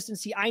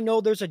inconsistency. I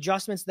know there's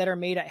adjustments that are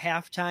made at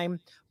halftime,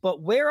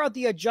 but where are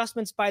the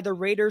adjustments by the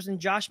Raiders and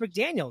Josh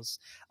McDaniels?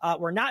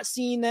 We're not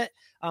seeing that.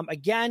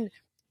 Again,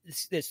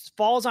 this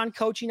falls on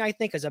coaching, I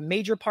think, as a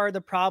major part of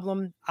the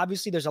problem.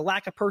 Obviously, there's a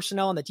lack of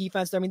personnel on the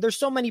defense. I mean, there's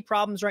so many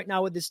problems right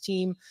now with this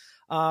team.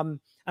 I'm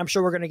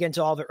sure we're going to get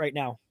into all of it right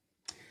now.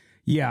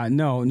 Yeah,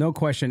 no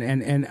question.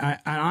 And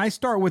I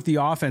start with the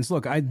offense.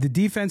 Look, the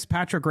defense,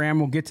 Patrick Graham,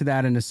 we'll get to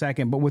that in a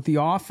second. But with the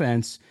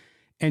offense,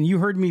 and you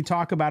heard me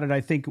talk about it, I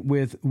think,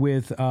 with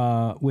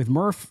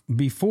Murph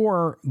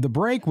before the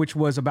break, which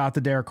was about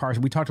the Derek Carr.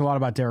 We talked a lot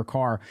about Derek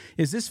Carr.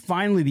 Is this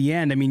finally the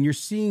end? I mean, you're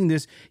seeing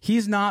this.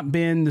 He's not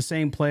been the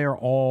same player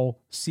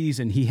all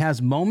season. He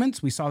has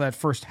moments. We saw that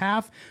first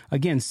half.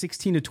 Again,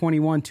 16 to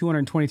 21,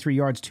 223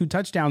 yards, 2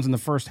 touchdowns in the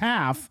first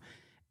half.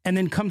 And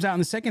then comes out in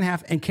the second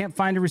half and can't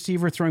find a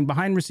receiver, throwing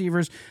behind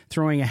receivers,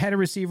 throwing ahead of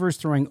receivers,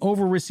 throwing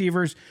over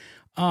receivers.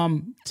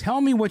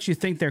 Tell me what you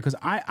think there, because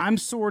I'm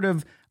sort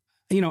of,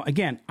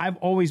 again, I've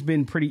always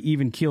been pretty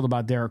even-keeled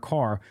about Derek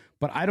Carr,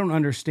 but I don't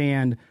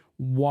understand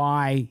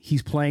why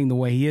he's playing the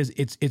way he is.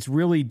 It's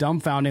really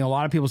dumbfounding. A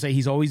lot of people say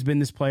he's always been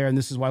this player, and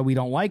this is why we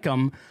don't like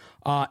him.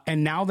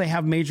 And now they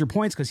have major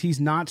points because he's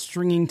not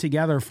stringing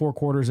together 4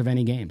 quarters of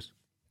any games.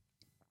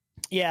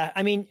 Yeah,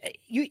 I mean,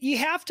 you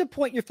have to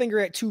point your finger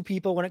at 2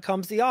 people when it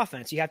comes to the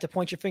offense. You have to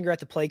point your finger at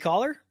the play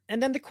caller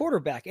and then the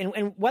quarterback.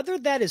 And whether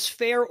that is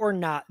fair or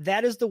not,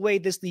 that is the way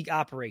this league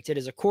operates. It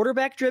is a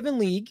quarterback-driven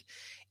league,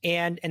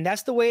 and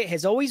that's the way it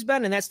has always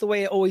been, and that's the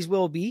way it always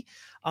will be.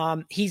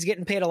 He's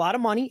getting paid a lot of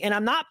money, and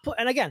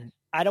and again,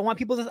 I don't want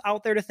people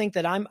out there to think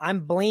that I'm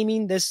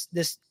blaming this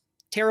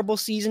terrible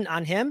season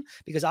on him,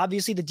 because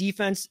obviously the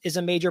defense is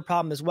a major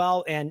problem as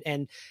well.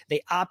 And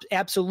they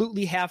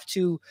absolutely have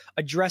to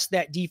address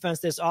that defense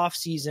this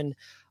offseason.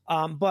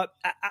 But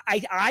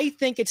I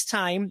think it's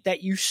time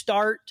that you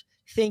start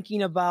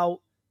thinking about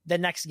the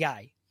next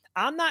guy.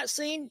 I'm not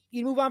saying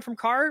you move on from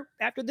Carr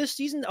after this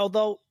season,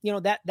 although,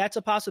 that's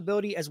a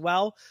possibility as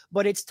well,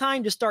 but it's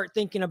time to start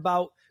thinking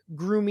about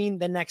grooming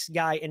the next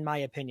guy, in my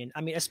opinion.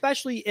 I mean,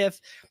 especially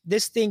if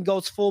this thing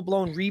goes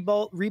full-blown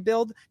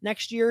rebuild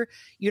next year.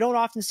 You don't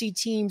often see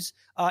teams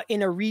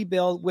in a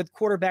rebuild with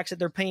quarterbacks that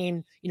they're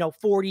paying,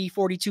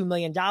 $42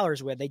 million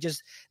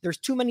with. There's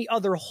too many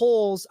other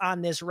holes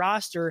on this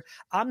roster.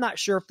 I'm not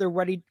sure if they're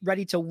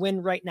ready to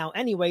win right now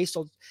anyway.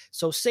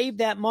 So save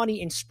that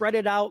money and spread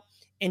it out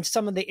in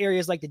some of the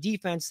areas like the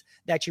defense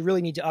that you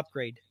really need to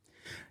upgrade.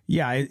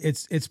 Yeah,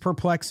 it's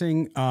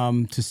perplexing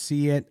to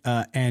see it,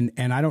 and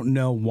I don't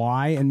know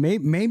why. And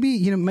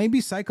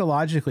maybe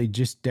psychologically,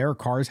 just Derek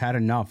Carr's had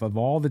enough of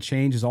all the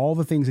changes, all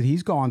the things that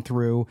he's gone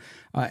through.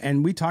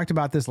 And we talked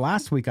about this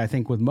last week, I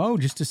think, with Mo,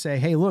 just to say,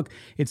 hey, look,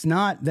 it's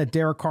not that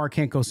Derek Carr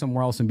can't go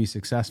somewhere else and be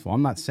successful.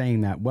 I'm not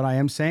saying that. What I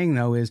am saying,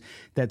 though, is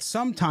that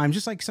sometimes,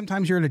 just like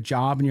sometimes you're at a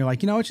job and you're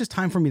like, it's just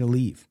time for me to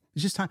leave.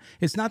 It's just time.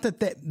 It's not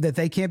that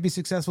they can't be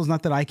successful. It's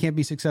not that I can't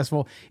be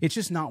successful. It's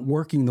just not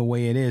working the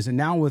way it is. And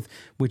now with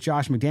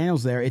Josh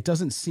McDaniels there, it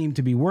doesn't seem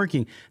to be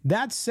working.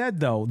 That said,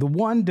 though, the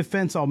one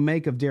defense I'll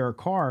make of Derek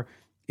Carr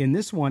in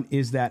this one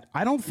is that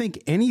I don't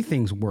think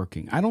anything's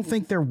working. I don't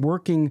think they're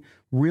working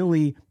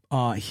really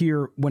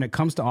here when it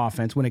comes to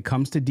offense, when it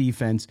comes to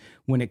defense,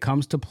 when it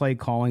comes to play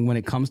calling, when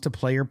it comes to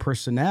player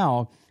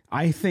personnel.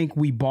 I think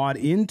we bought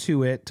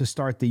into it to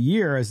start the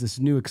year as this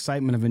new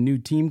excitement of a new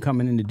team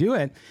coming in to do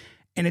it.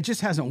 And it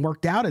just hasn't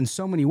worked out in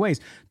so many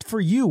ways.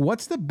 For you,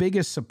 what's the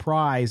biggest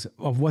surprise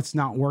of what's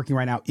not working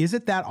right now? Is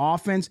it that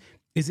offense?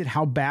 Is it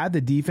how bad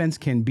the defense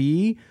can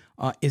be?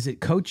 Is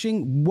it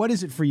coaching? What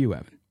is it for you,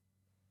 Evan?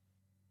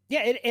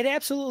 Yeah, it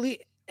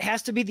absolutely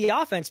has to be the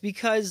offense,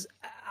 because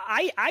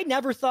I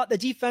never thought the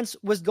defense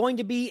was going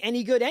to be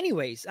any good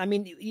anyways. I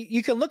mean,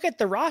 you can look at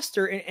the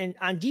roster and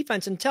on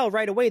defense and tell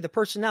right away the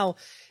personnel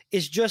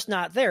is just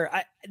not there.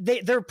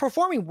 They're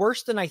performing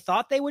worse than I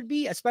thought they would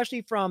be,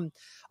 especially from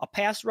a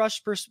pass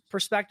rush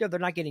perspective. They're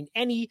not getting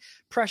any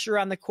pressure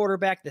on the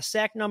quarterback. The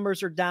sack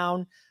numbers are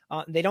down.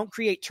 They don't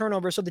create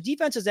turnovers. So the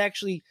defense is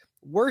actually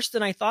worse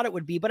than I thought it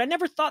would be, but I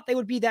never thought they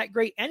would be that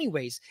great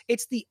anyways.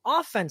 It's the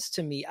offense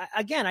to me.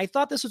 Again, I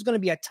thought this was going to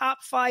be a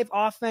top 5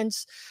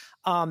 offense.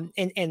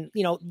 And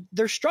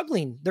they're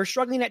struggling. They're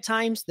struggling at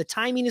times. The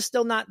timing is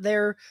still not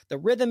there. The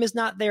rhythm is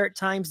not there at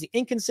times, the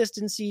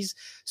inconsistencies.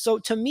 So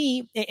to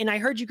me, and I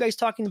heard you guys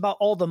talking about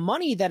all the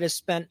money that is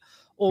spent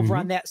over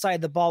on that side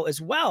of the ball as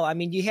well. I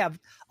mean, you have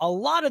a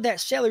lot of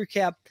that salary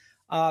cap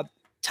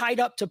tied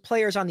up to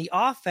players on the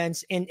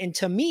offense. And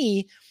to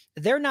me,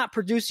 they're not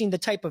producing the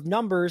type of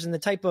numbers and the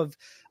type of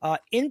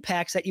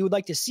impacts that you would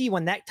like to see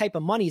when that type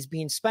of money is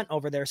being spent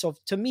over there. So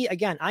to me,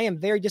 again, I am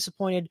very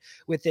disappointed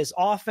with this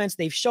offense.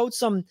 They've showed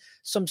some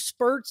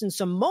spurts and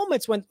some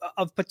moments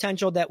of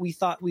potential that we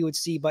thought we would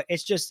see, but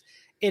it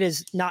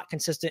is not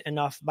consistent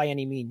enough by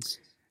any means.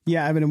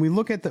 Yeah, I mean, we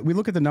look at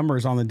the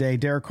numbers on the day.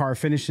 Derek Carr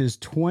finishes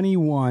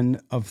 21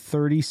 of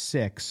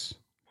 36,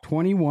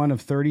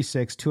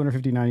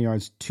 259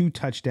 yards, 2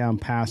 touchdown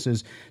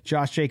passes.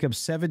 Josh Jacobs,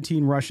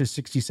 17 rushes,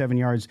 67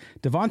 yards.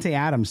 Devontae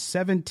Adams,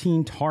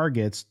 17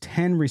 targets,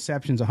 10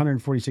 receptions,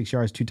 146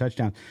 yards, 2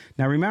 touchdowns.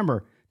 Now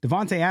remember,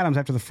 Devontae Adams,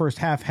 after the first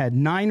half, had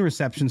 9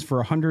 receptions for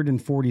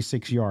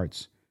 146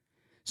 yards.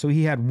 So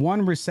he had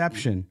 1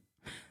 reception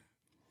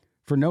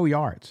for no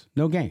yards,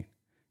 no gain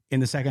in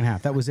the second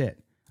half. That was it.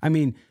 I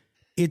mean,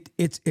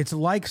 it's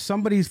like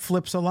somebody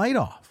flips a light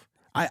off.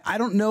 I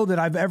don't know that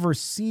I've ever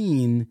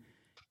seen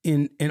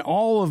in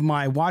all of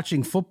my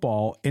watching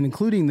football, and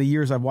including the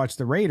years I've watched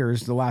the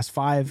Raiders, the last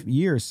 5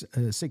 years,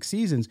 6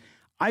 seasons,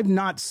 I've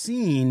not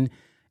seen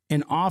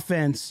an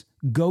offense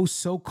go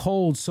so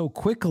cold so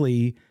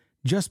quickly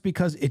just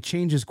because it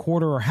changes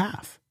quarter or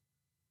half.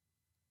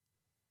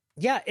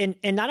 Yeah,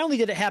 and not only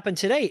did it happen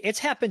today, it's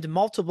happened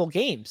multiple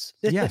games.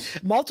 Yes.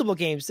 Multiple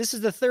games. This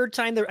is the third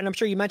time, and I'm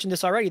sure you mentioned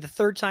this already, the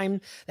third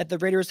time that the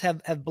Raiders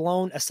have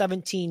blown a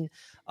 17-0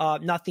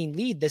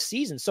 lead this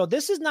season. So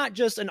this is not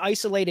just an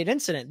isolated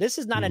incident. This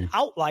is not an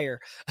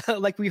outlier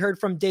like we heard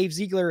from Dave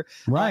Ziegler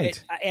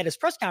at his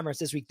press conference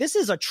this week. This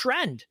is a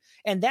trend,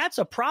 and that's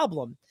a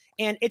problem.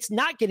 And it's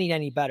not getting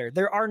any better.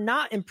 There are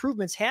not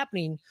improvements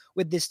happening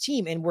with this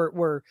team, and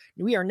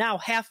we are now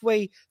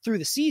halfway through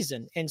the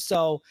season, and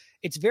so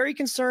it's very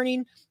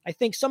concerning. I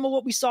think some of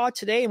what we saw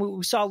today and what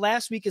we saw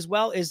last week as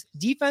well is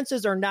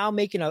defenses are now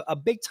making a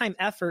big time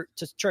effort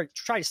to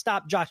try to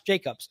stop Josh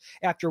Jacobs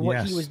after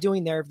what he was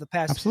doing there for the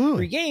past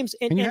 3 games,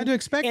 and you had to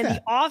expect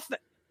that.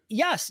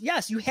 Yes,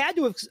 you had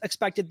to have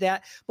expected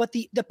that, but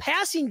the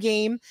passing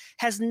game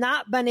has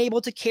not been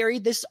able to carry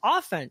this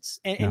offense.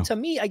 And to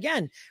me,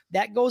 again,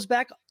 that goes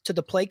back to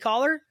the play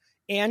caller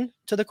and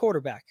to the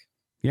quarterback.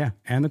 Yeah,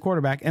 and the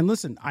quarterback. And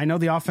listen, I know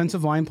the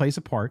offensive line plays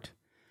a part,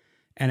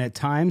 and at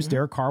times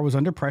Derek Carr was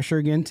under pressure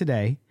again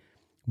today,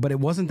 but it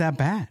wasn't that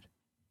bad.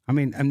 I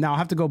mean, and now I'll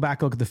have to go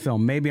back and look at the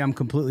film. Maybe I'm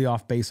completely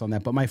off base on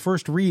that, but my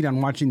first read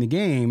on watching the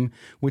game,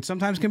 which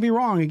sometimes can be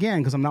wrong again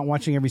because I'm not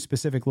watching every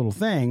specific little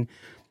thing,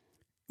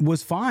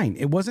 was fine.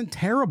 It wasn't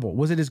terrible.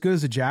 Was it as good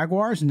as the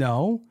Jaguars?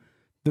 No.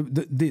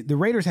 The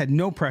Raiders had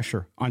no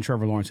pressure on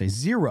Trevor Lawrence.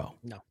 Zero.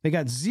 No. They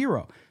got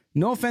 0.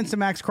 No offense to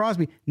Max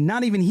Crosby.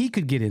 Not even he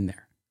could get in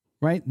there,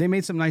 right? They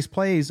made some nice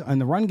plays in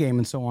the run game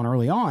and so on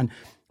early on,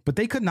 but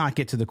they could not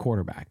get to the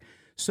quarterback.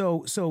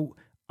 So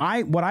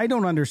what I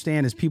don't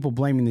understand is people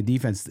blaming the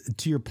defense.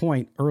 To your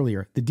point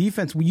earlier, the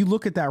defense, when you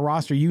look at that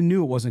roster, you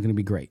knew it wasn't going to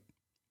be great.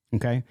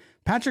 Okay.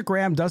 Patrick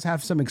Graham does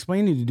have some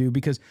explaining to do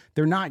because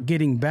they're not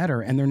getting better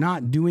and they're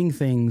not doing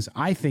things,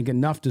 I think,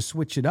 enough to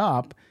switch it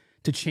up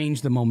to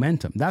change the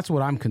momentum. That's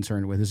what I'm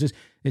concerned with. It's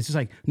just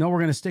like, no, we're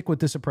going to stick with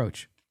this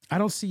approach. I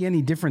don't see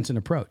any difference in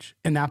approach,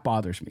 and that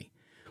bothers me.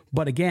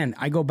 But again,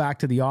 I go back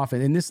to the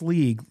offense. In this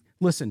league,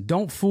 listen,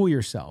 don't fool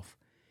yourself.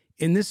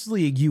 In this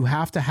league, you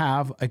have to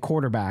have a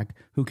quarterback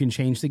who can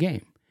change the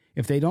game.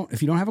 If you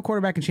don't have a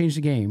quarterback who can change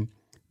the game,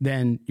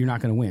 then you're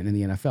not going to win in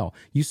the NFL.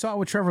 You saw it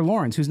with Trevor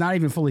Lawrence, who's not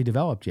even fully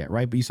developed yet,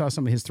 right? But you saw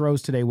some of his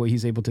throws today, what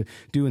he's able to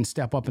do and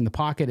step up in the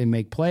pocket and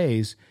make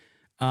plays.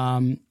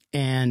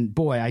 And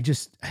boy,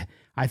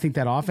 I think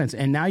that offense,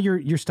 and now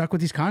you're stuck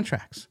with these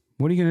contracts.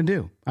 What are you going to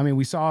do? I mean,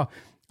 we saw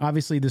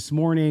obviously this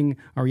morning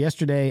or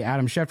yesterday,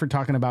 Adam Schefter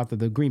talking about that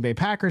the Green Bay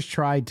Packers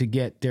tried to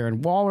get Darren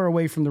Waller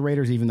away from the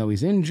Raiders, even though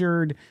he's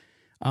injured.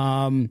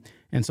 And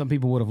some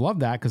people would have loved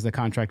that because the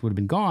contract would have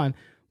been gone.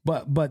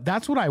 But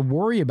that's what I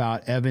worry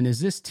about, Evan, is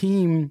this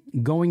team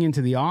going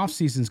into the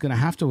offseason is going to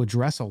have to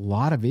address a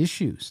lot of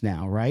issues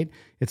now, right?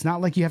 It's not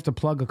like you have to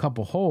plug a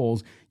couple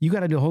holes. You got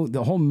to do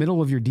the whole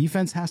middle of your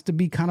defense has to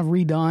be kind of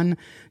redone.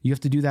 You have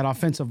to do that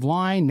offensive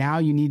line. Now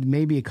you need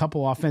maybe a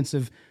couple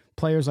offensive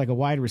players like a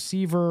wide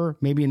receiver,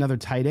 maybe another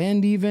tight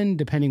end even,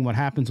 depending what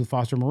happens with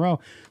Foster Moreau.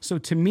 So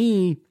to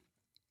me,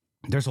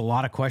 there's a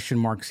lot of question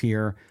marks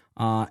here.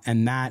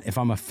 And that, if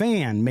I'm a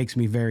fan, makes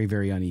me very,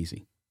 very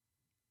uneasy.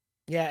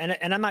 Yeah,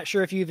 and I'm not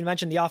sure if you even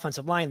mentioned the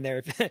offensive line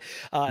there.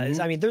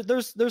 I mean,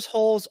 there's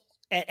holes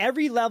at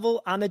every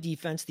level on the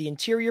defense. The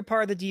interior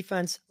part of the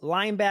defense,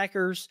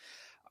 linebackers,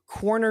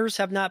 corners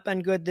have not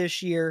been good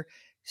this year.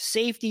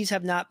 Safeties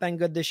have not been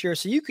good this year.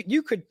 So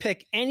you could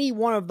pick any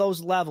one of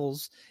those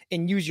levels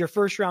and use your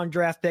first round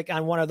draft pick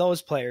on one of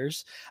those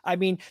players. I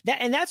mean,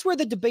 that's where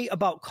the debate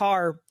about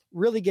Carr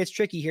really gets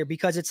tricky here,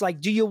 because it's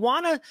like, do you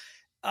want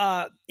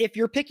to, if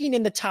you're picking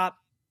in the top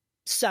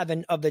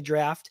 7 of the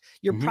draft,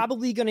 you're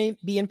probably going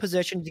to be in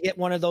position to get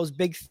one of those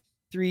big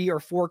 3 or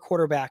 4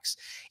 quarterbacks.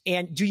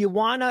 And do you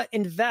want to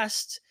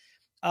invest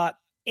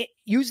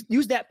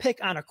use that pick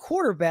on a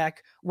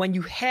quarterback when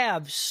you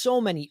have so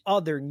many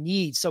other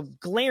needs, so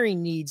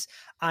glaring needs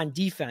on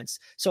defense.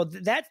 So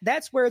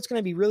that's where it's going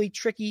to be really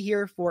tricky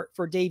here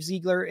for Dave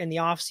Ziegler in the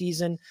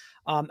offseason.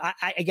 I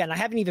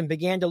haven't even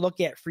began to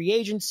look at free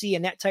agency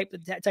and that type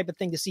of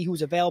thing to see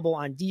who's available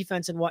on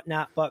defense and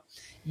whatnot. But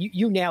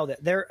you nailed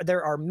it.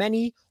 There are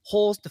many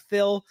holes to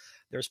fill.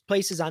 There's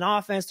places on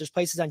offense, there's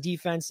places on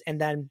defense,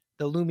 and then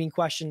the looming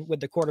question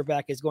with the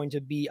quarterback is going to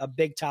be a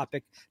big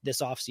topic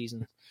this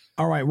offseason.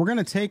 All right, we're going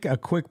to take a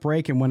quick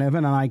break, and when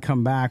Evan and I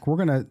come back, we're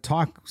going to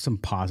talk some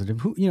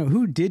positive.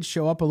 Who did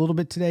show up a little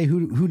bit today?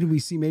 Who did we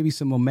see maybe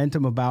some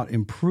momentum about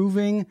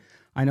improving?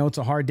 I know it's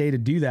a hard day to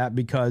do that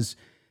because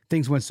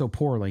things went so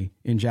poorly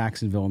in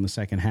Jacksonville in the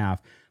second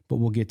half, but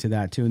we'll get to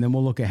that too. And then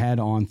we'll look ahead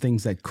on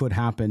things that could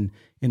happen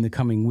in the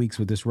coming weeks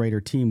with this Raider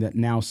team that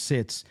now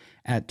sits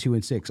at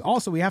 2-6.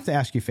 Also, we have to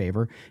ask you a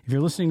favor. If you're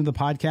listening to the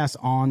podcast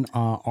on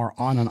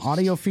an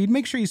audio feed,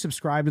 make sure you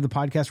subscribe to the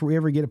podcast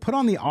wherever you get it. Put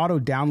on the auto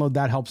download.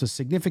 That helps us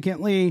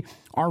significantly.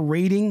 Our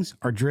ratings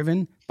are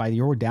driven by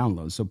your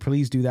downloads, so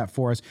please do that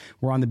for us.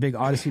 We're on the big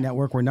Odyssey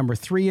Network. We're number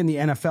 3 in the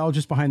NFL,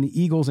 just behind the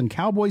Eagles and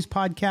Cowboys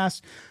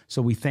podcast.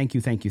 So we thank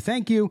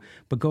you.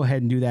 But go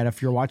ahead and do that.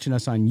 If you're watching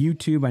us on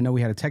YouTube, I know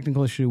we had a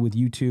technical issue with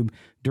YouTube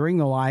during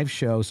the live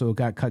show, so it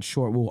got cut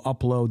short. We'll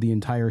upload the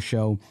entire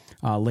show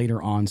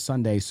later on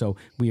Sunday, so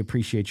we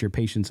appreciate your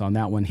patience on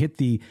that one. Hit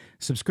the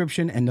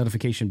subscription and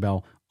notification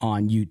bell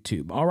on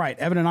YouTube. All right,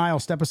 Evan and I will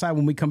step aside.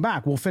 When we come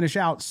back, we'll finish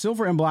out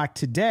Silver and Black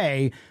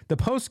today, the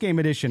post-game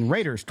edition.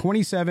 Raiders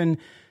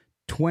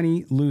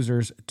 27-20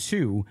 losers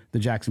to the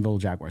Jacksonville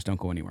Jaguars. Don't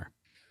go anywhere.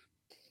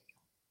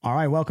 All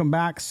right, welcome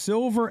back.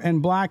 Silver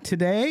and Black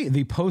today,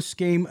 the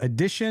post-game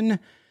edition.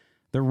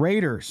 The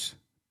Raiders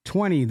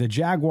 20, the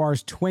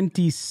Jaguars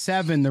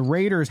 27. The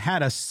Raiders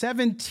had a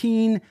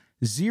 17-0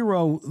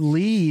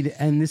 lead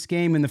in this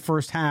game in the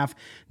first half.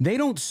 They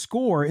don't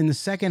score in the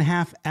second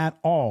half at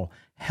all.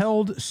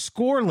 Held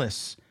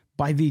scoreless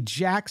by the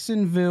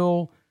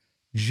Jacksonville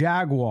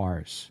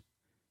Jaguars.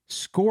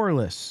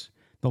 Scoreless.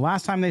 The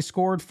last time they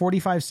scored,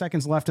 45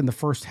 seconds left in the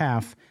first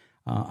half.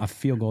 A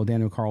field goal,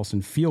 Daniel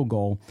Carlson field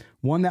goal.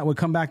 One that would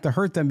come back to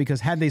hurt them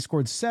because had they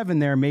scored 7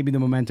 there, maybe the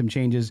momentum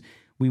changes.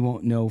 We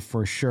won't know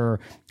for sure.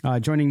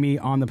 Joining me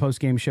on the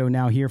postgame show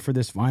now here for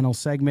this final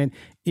segment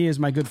is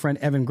my good friend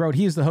Evan Grote.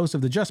 He is the host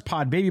of the Just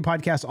Pod Baby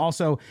podcast.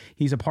 Also,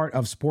 he's a part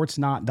of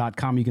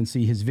sportsnot.com. You can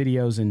see his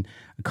videos and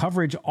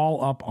coverage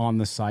all up on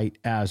the site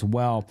as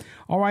well.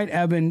 All right,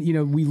 Evan,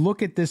 we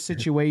look at this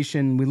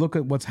situation. We look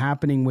at what's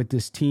happening with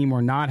this team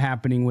or not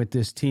happening with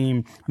this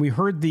team. We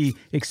heard the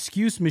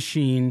excuse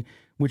machine,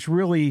 which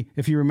really,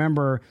 if you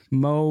remember,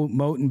 Mo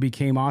Moton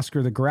became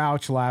Oscar the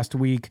Grouch last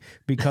week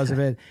because of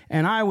it.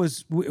 And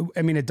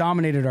it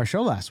dominated our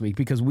show last week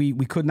because we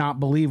could not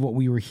believe what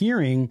we were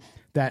hearing,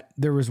 that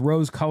there was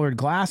rose-colored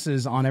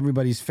glasses on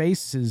everybody's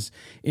faces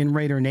in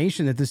Raider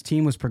Nation, that this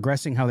team was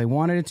progressing how they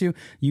wanted it to.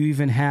 You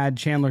even had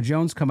Chandler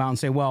Jones come out and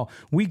say, well,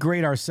 we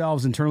grade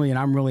ourselves internally and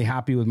I'm really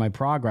happy with my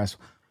progress.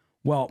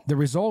 Well, the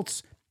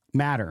results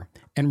matter,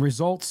 and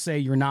results say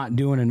you're not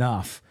doing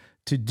enough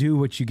to do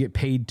what you get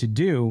paid to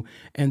do.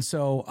 And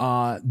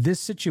so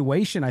this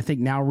situation, I think,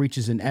 now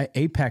reaches an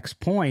apex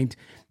point,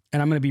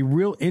 and I'm going to be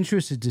real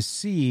interested to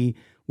see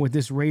what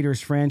this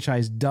Raiders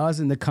franchise does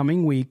in the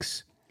coming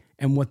weeks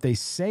and what they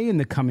say in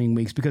the coming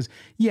weeks. Because,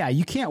 yeah,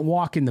 you can't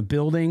walk in the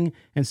building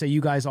and say, you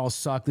guys all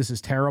suck, this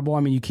is terrible. I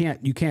mean,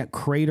 you can't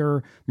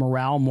crater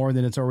morale more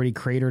than it's already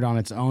cratered on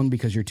its own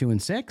because you're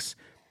 2-6.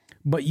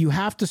 But you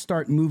have to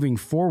start moving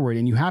forward,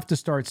 and you have to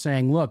start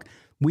saying, look,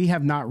 we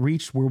have not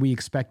reached where we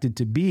expected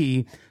to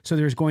be, so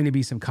there's going to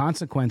be some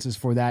consequences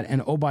for that.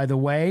 And oh, by the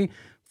way,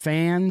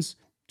 fans,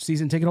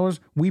 season ticket holders,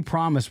 we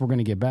promise we're going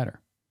to get better.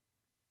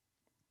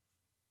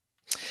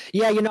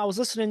 Yeah, I was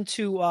listening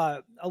to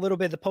a little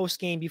bit of the post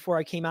game before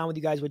I came on with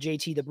you guys with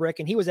JT the Brick,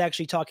 and he was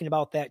actually talking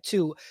about that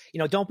too.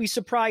 Don't be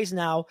surprised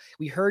now.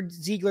 We heard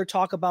Ziegler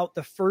talk about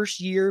the first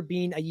year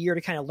being a year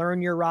to kind of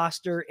learn your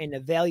roster and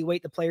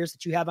evaluate the players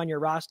that you have on your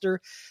roster.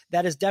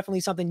 That is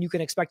definitely something you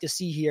can expect to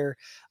see here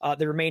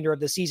the remainder of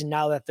the season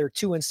now that they're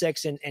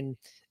 2-6 and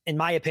in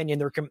my opinion,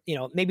 they're,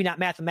 maybe not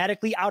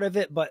mathematically out of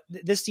it, but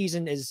this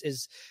season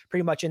is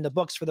pretty much in the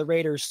books for the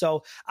Raiders.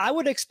 So I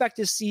would expect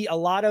to see a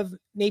lot of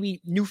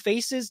maybe new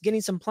faces getting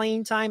some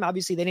playing time.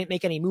 Obviously, they didn't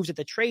make any moves at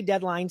the trade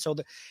deadline, so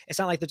it's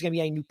not like there's going to be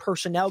any new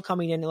personnel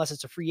coming in unless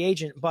it's a free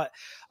agent. But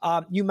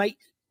you might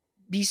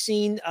be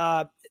seeing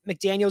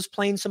McDaniels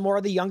playing some more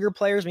of the younger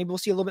players. Maybe we'll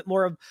see a little bit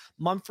more of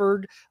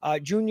Mumford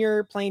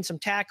Jr. playing some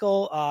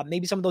tackle,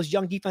 maybe some of those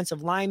young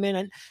defensive linemen.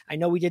 And I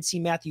know we did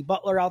see Matthew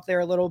Butler out there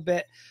a little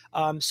bit.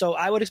 So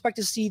I would expect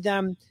to see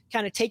them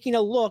kind of taking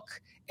a look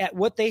at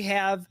what they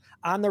have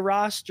on the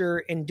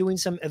roster and doing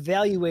some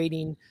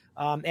evaluating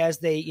as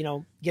they,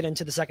 get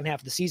into the second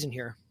half of the season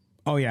here.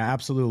 Oh, yeah,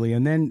 absolutely.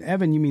 And then,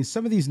 Evan, you mean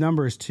some of these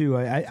numbers, too.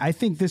 I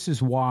think this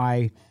is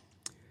why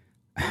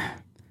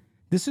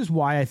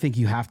I think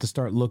you have to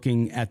start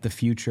looking at the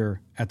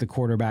future at the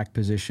quarterback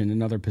position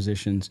and other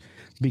positions,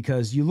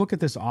 because you look at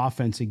this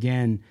offense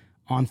again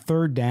on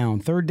third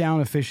down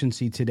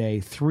efficiency today,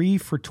 3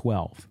 for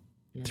 12.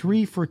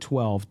 3 for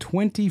 12,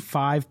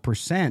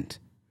 25%.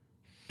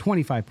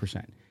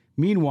 25%.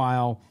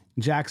 Meanwhile,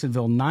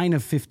 Jacksonville, 9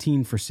 of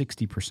 15 for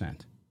 60%.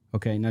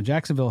 Okay, now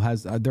Jacksonville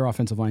has their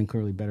offensive line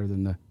clearly better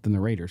than the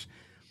Raiders.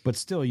 But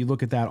still, you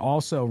look at that.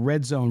 Also,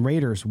 red zone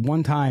Raiders,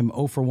 one time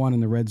 0 for 1 in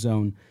the red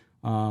zone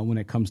when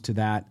it comes to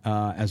that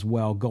as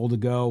well. Goal to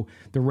go.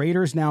 The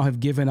Raiders now have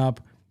given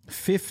up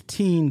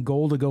 15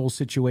 goal-to-goal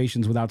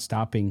situations without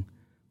stopping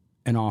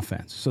an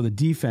offense. So the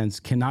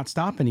defense cannot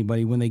stop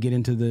anybody when they get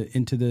into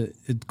the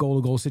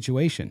goal-to-goal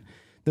situation.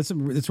 That's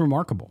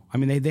remarkable. I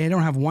mean, they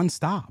don't have one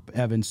stop,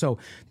 Evan. So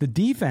the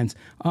defense,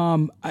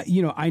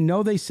 I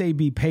know they say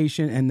be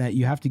patient and that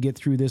you have to get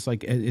through this,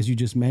 like as you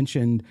just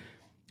mentioned,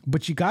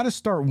 but you got to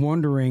start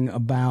wondering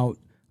about.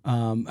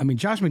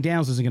 Josh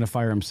McDaniels isn't going to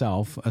fire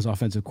himself as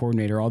offensive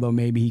coordinator, although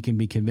maybe he can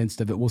be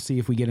convinced of it. We'll see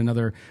if we get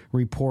another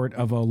report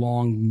of a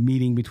long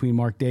meeting between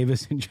Mark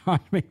Davis and Josh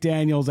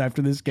McDaniels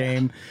after this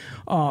game.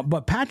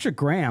 But Patrick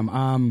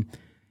Graham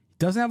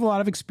doesn't have a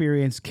lot of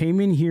experience, came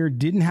in here,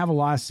 didn't have a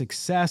lot of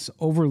success,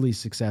 overly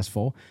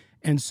successful.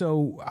 And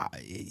so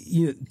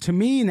to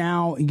me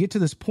now, you get to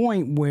this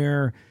point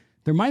where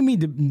there might need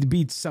to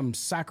be some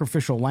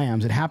sacrificial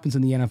lambs. It happens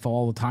in the NFL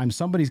all the time.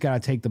 Somebody's got to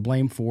take the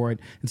blame for it.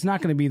 It's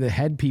not going to be the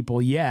head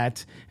people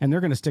yet, and they're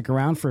going to stick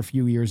around for a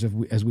few years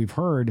as we've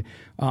heard.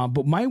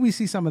 But might we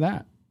see some of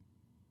that?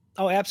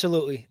 Oh,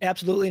 absolutely.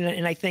 Absolutely.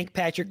 And I think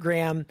Patrick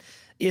Graham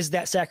is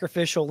that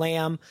sacrificial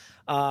lamb.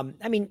 How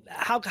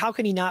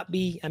can he not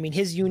be? I mean,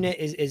 his unit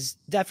is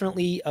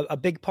definitely a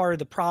big part of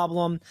the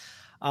problem.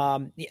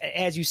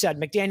 As you said,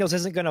 McDaniels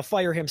isn't going to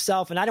fire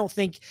himself, and I don't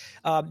think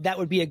that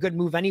would be a good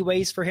move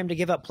anyways for him to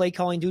give up play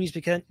calling duties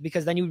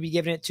because then you would be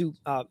giving it to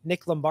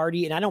Nick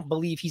Lombardi, and I don't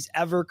believe he's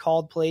ever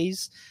called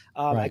plays.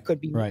 I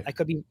could be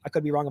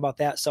wrong about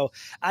that. So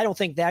I don't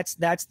think that's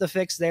the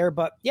fix there.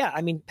 But yeah,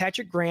 I mean,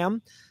 Patrick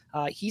Graham,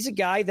 he's a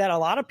guy that a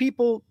lot of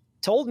people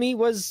told me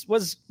was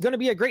going to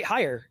be a great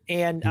hire,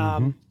 and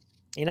I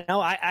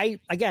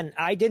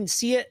didn't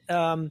see it.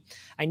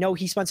 I know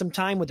he spent some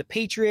time with the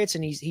Patriots,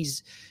 and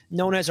he's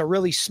known as a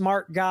really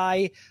smart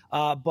guy.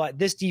 But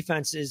this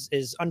defense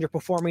is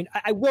underperforming.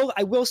 I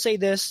will say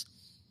this,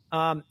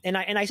 and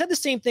I said the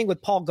same thing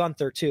with Paul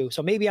Gunther too.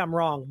 So maybe I'm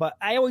wrong, but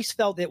I always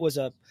felt it was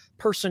a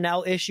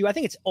personnel issue. I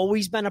think it's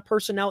always been a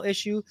personnel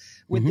issue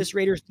with this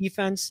Raiders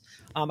defense.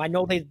 I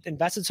know they've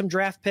invested some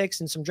draft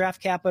picks and some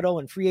draft capital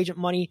and free agent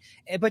money,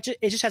 but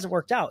it just hasn't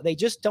worked out. They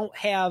just don't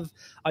have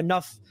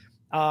enough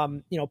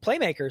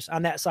playmakers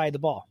on that side of the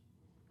ball.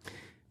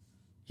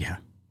 Yeah,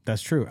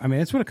 that's true. I mean,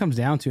 that's what it comes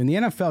down to. In the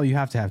NFL, you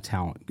have to have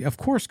talent. Of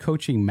course,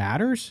 coaching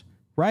matters,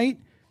 right?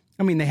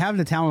 I mean, they have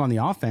the talent on the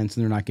offense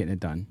and they're not getting it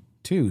done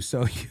too.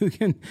 So you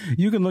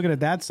can look at it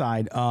that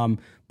side.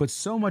 But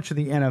so much of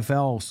the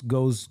NFL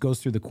goes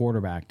through the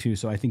quarterback too.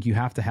 So I think you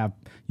have to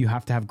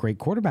have great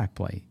quarterback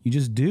play. You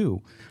just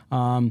do.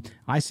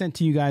 I sent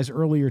to you guys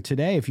earlier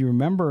today, if you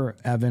remember,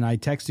 Evan, I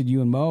texted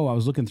you and Mo. I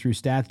was looking through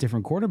stats,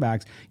 different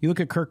quarterbacks. You look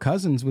at Kirk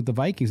Cousins with the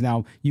Vikings.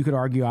 Now, you could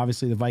argue,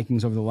 obviously, the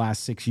Vikings over the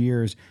last 6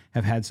 years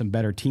have had some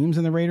better teams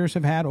than the Raiders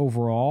have had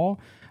overall.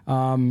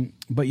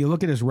 But you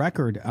look at his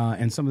record,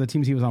 and some of the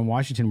teams he was on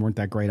Washington weren't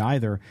that great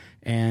either,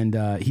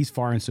 and he's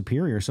far and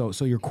superior.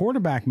 So your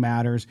quarterback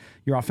matters,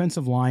 your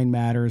offensive line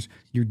matters,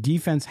 your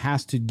defense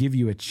has to give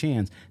you a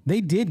chance. They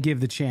did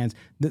give the chance.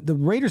 The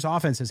Raiders'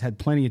 offense has had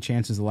plenty of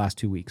chances the last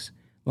 2 weeks.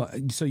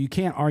 So you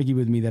can't argue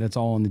with me that it's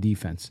all on the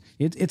defense.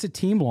 It's a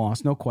team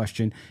loss, no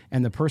question,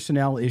 and the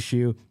personnel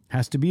issue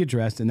has to be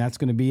addressed, and that's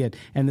going to be it.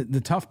 And the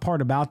tough part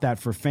about that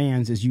for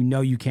fans is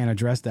you can't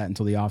address that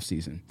until the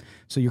offseason.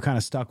 So you're kind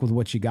of stuck with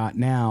what you got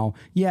now.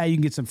 Yeah, you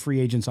can get some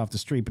free agents off the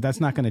street, but that's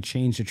not going to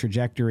change the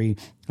trajectory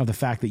of the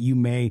fact that you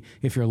may,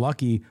 if you're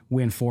lucky,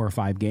 win 4 or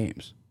 5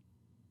 games.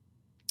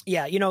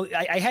 Yeah,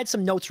 I had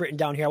some notes written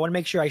down here. I want to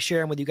make sure I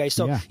share them with you guys.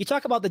 So You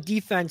talk about the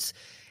defense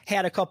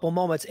had a couple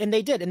moments, and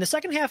they did. In the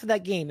second half of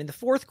that game, in the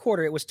fourth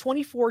quarter, it was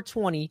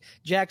 24-20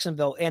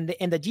 Jacksonville, and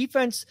the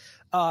defense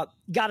got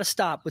a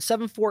stop with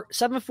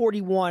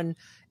 7:41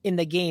 in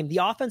the game. The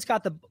offense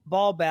got the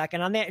ball back,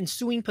 and on that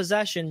ensuing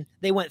possession,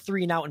 they went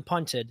 3 and out and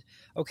punted.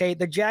 Okay,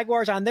 the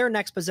Jaguars on their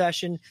next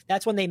possession,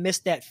 that's when they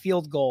missed that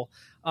field goal.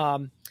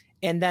 And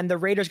then the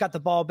Raiders got the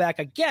ball back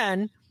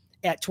again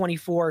at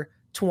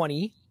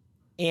 24-20,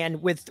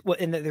 and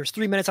there's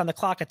 3 minutes on the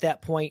clock at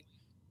that point,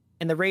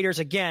 and the Raiders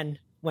again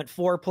went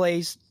 4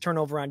 plays,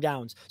 turnover on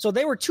downs. So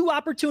there were 2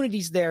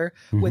 opportunities there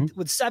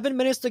with 7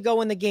 minutes to go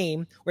in the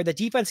game where the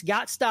defense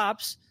got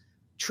stops,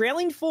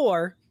 trailing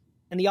 4,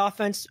 and the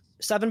offense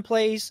 7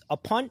 plays, a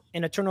punt,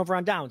 and a turnover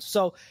on downs.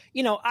 So,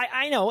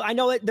 I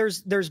know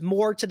that there's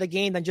more to the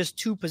game than just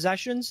 2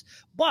 possessions,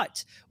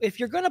 but if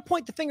you're going to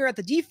point the finger at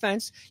the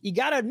defense, you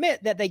got to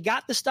admit that they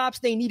got the stops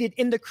they needed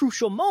in the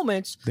crucial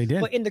moments. They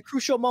did. But in the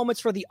crucial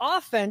moments for the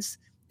offense,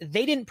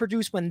 they didn't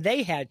produce when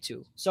they had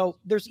to. So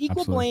there's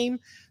equal blame.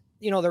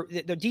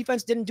 The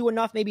defense didn't do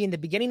enough maybe in the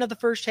beginning of the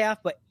first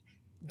half, but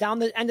down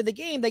the end of the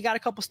game, they got a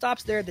couple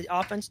stops there. The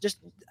offense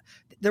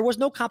there was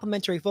no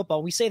complimentary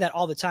football. We say that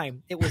all the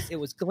time. It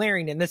was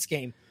glaring in this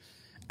game.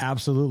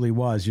 Absolutely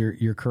was.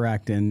 You're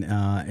correct, and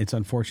it's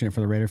unfortunate for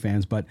the Raider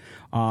fans, but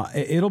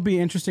it'll be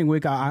an interesting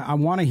week. I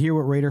want to hear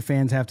what Raider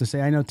fans have to say.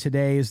 I know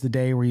today is the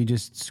day where you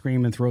just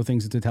scream and throw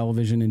things at the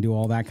television and do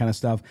all that kind of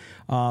stuff,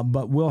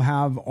 but we'll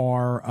have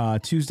our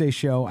Tuesday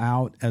show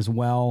out as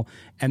well,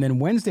 and then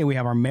Wednesday we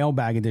have our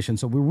mailbag edition,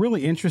 so we're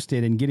really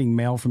interested in getting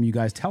mail from you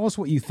guys. Tell us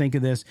what you think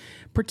of this.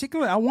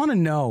 Particularly, I want to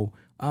know,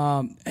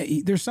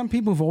 there's some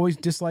people who've always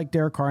disliked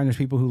Derek Carr, and there's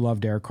people who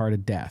love Derek Carr to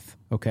death,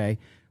 okay?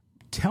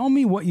 Tell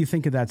me what you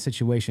think of that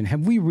situation.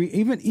 Have we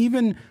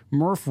even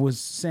Murph was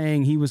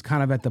saying he was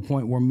kind of at the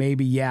point where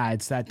maybe, yeah,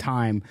 it's that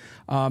time.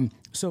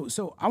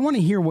 So I want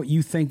to hear what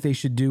you think they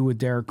should do with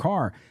Derek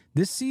Carr.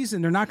 This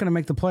season, they're not going to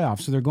make the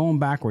playoffs, so they're going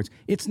backwards.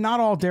 It's not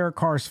all Derek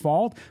Carr's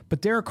fault,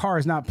 but Derek Carr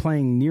is not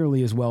playing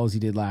nearly as well as he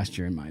did last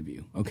year, in my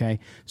view. Okay,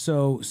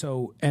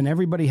 so and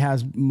everybody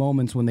has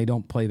moments when they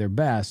don't play their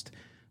best.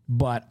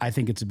 But I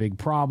think it's a big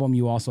problem.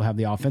 You also have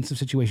the offensive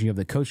situation. You have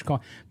the coach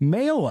call.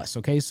 Mail us,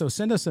 okay? So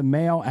send us a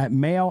mail at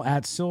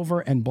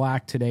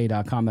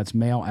silverandblacktoday.com. That's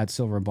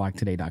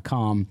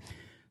mail@silverandblacktoday.com.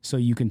 So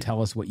you can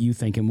tell us what you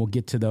think, and we'll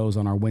get to those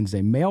on our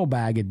Wednesday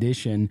mailbag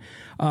edition.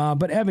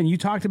 But Evan, you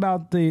talked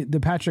about the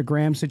Patrick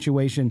Graham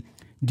situation.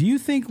 Do you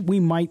think we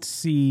might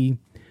see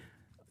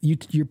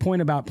your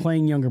point about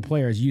playing younger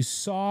players? You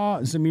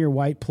saw Zamir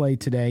White play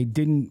today.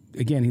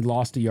 He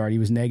lost a yard. He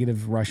was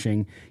negative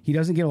rushing. He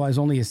doesn't get a lot. It's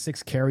only his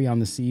 6th carry on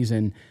the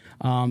season.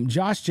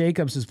 Josh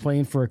Jacobs is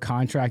playing for a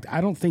contract. I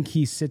don't think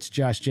he sits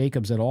Josh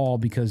Jacobs at all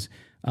because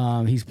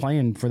he's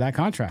playing for that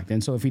contract.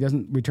 And so if he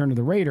doesn't return to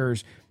the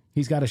Raiders,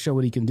 he's got to show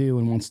what he can do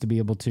and wants to be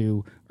able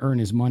to earn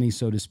his money,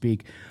 so to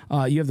speak.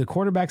 You have the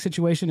quarterback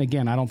situation.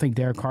 Again, I don't think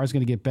Derek Carr is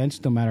going to get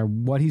benched no matter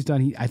what he's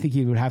done. I think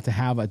he would have to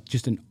have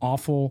just an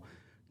awful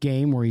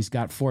game where he's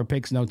got 4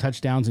 picks, no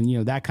touchdowns,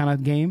 and that kind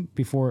of game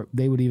before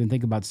they would even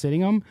think about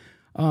sitting him.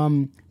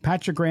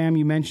 Patrick Graham,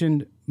 you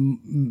mentioned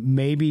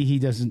maybe he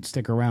doesn't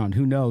stick around.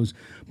 Who knows?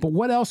 But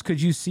what else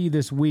could you see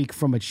this week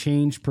from a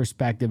change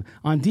perspective?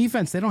 On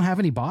defense, they don't have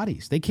any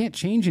bodies. They can't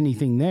change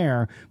anything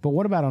there. But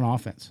what about on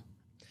offense?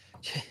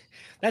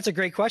 That's a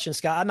great question,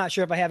 Scott. I'm not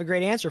sure if I have a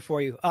great answer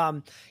for you.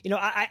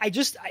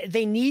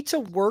 They need to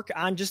work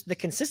on just the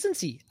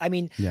consistency. I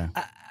mean,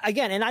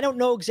 again, and I don't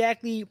know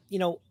exactly,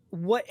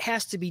 what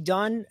has to be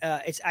done.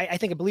 I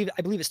believe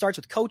it starts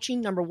with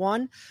coaching, number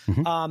one.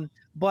 Mm-hmm.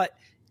 But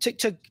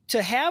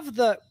to have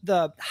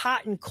the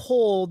hot and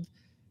cold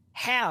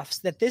halves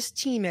that this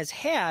team has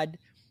had,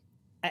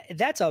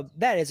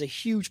 that is a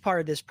huge part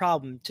of this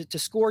problem. To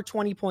score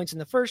 20 points in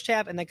the first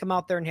half and then come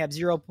out there and have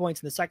 0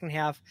 points in the second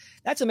half,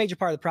 that's a major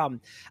part of the problem.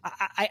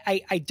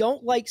 I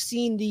don't like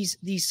seeing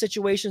these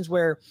situations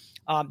where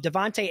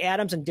Davante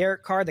Adams and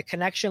Derek Carr, the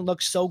connection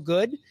looks so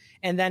good,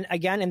 and then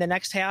again in the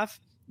next half,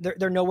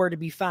 they're nowhere to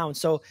be found.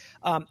 So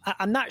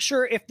I'm not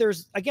sure if they're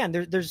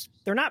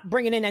not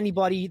bringing in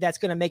anybody that's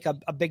going to make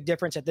a big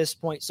difference at this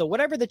point. So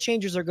whatever the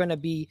changes are going to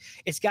be,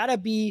 it's got to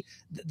be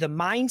the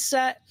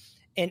mindset,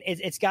 and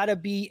it's got to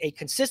be a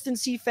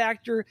consistency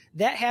factor.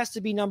 That has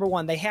to be number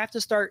one. They have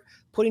to start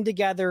putting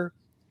together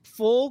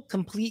full,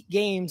 complete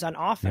games on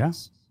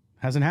offense. Yeah,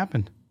 hasn't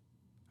happened.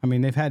 I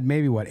mean, they've had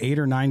maybe 8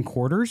 or 9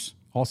 quarters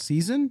all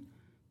season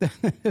that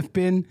have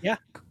been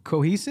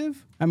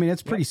cohesive. I mean,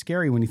 it's pretty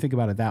scary when you think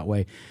about it that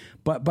way.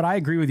 But I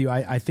agree with you.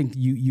 I think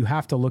you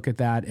have to look at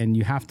that, and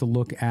you have to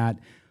look at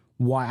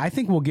why. I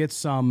think we'll get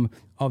some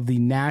of the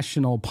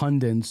national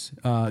pundits,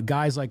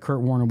 guys like Kurt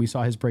Warner. We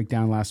saw his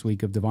breakdown last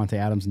week of Davante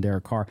Adams and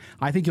Derek Carr.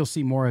 I think you'll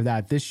see more of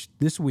that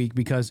this week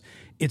because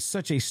it's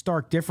such a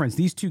stark difference.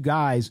 These two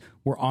guys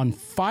were on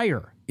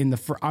fire in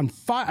on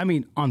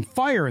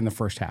fire in the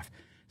first half.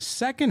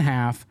 Second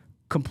half,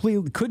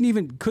 completely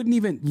couldn't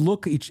even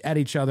look at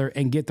each other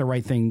and get the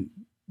right thing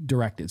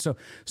directed. So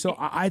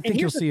I think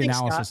you'll see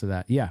analysis, Scott, of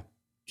that. Yeah.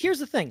 Here's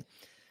the thing.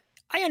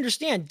 I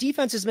understand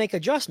defenses make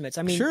adjustments.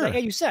 I mean,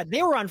 like you said,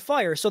 they were on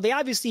fire, so they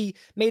obviously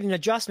made an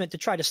adjustment to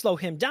try to slow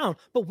him down.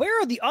 But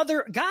where are the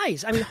other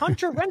guys? I mean,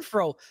 Hunter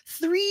Renfrow,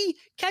 3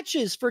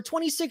 catches for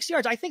 26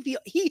 yards. I think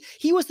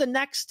he was the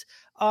next.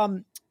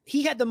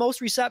 He had the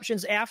most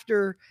receptions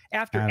after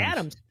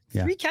Adams.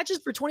 3 catches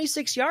for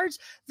 26 yards.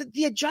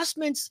 The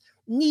adjustments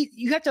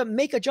you have to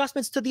make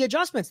adjustments to the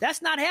adjustments.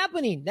 That's not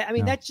happening.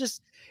 That's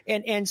just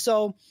and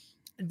so.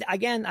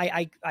 Again,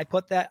 I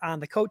put that on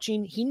the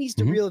coaching. He needs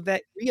to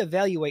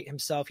reevaluate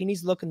himself. He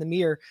needs to look in the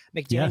mirror,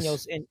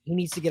 McDaniels, and he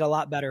needs to get a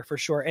lot better for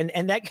sure.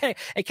 And that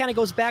kind of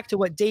goes back to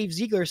what Dave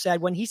Ziegler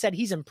said when he said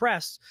he's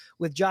impressed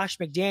with Josh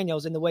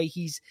McDaniels and the way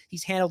he's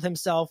handled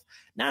himself,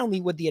 not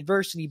only with the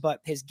adversity, but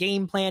his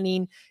game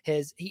planning,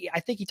 I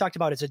think he talked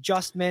about his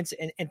adjustments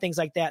and things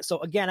like that. So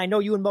again, I know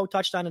you and Mo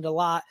touched on it a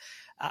lot.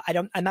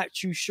 I'm not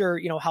too sure,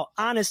 how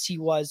honest he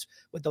was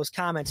with those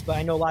comments, but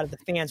I know a lot of the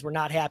fans were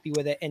not happy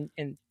with it.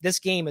 And this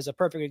game is a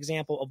perfect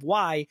example of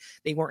why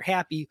they weren't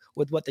happy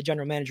with what the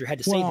general manager had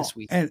to say this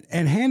week.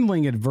 And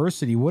handling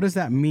adversity, what does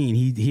that mean?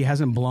 He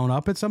hasn't blown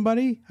up at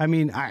somebody? I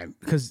mean,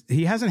 because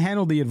he hasn't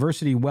handled the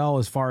adversity well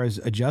as far as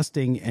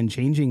adjusting and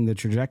changing the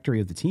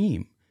trajectory of the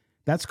team.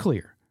 That's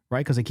clear,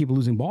 right? Because they keep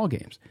losing ball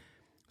games.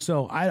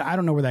 So I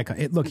don't know where that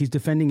comes. Look, he's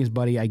defending his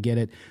buddy. I get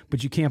it,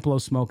 but you can't blow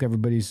smoke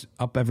everybody's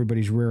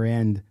rear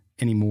end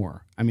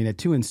anymore. I mean, at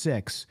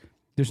 2-6,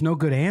 there's no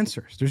good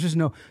answers. There's just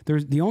no.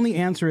 The only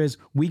answer is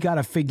we got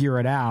to figure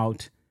it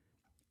out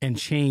and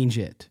change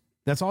it.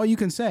 That's all you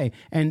can say,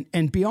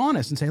 and be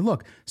honest and say,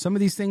 look, some of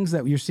these things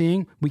that you're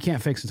seeing, we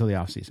can't fix until the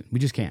offseason. We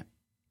just can't.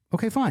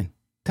 Okay, fine.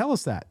 Tell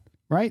us that,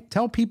 right?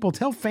 Tell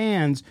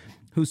fans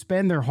who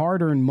spend their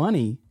hard-earned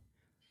money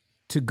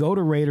to go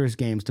to Raiders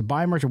games, to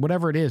buy merch or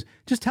whatever it is,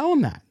 just tell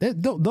them that.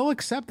 They'll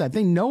accept that.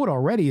 They know it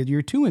already.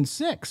 You're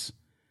 2-6.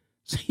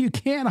 So you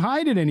can't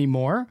hide it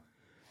anymore.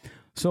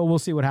 So we'll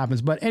see what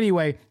happens. But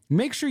anyway,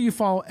 make sure you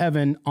follow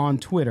Evan on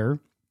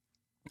Twitter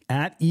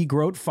at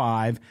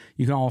eGroat5.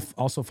 You can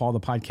also follow the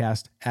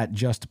podcast at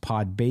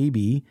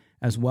JustPodBaby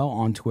as well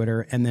on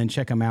Twitter. And then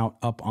check them out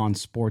up on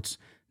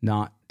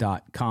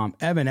sportsnot.com.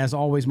 Evan, as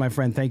always, my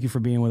friend, thank you for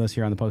being with us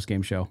here on the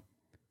postgame show.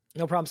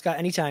 No problem, Scott.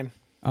 Anytime.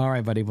 All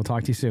right, buddy. We'll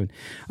talk to you soon.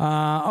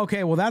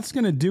 Okay, well, that's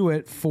going to do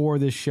it for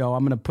this show.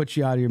 I'm going to put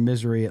you out of your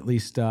misery, at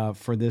least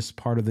for this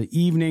part of the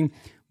evening.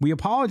 We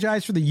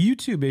apologize for the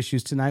YouTube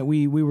issues tonight.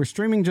 We were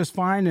streaming just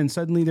fine, and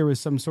suddenly there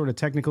was some sort of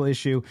technical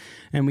issue,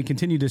 and we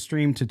continue to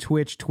stream to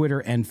Twitch,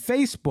 Twitter, and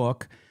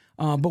Facebook.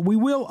 But we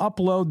will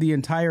upload the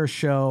entire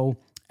show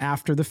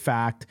after the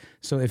fact.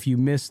 So if you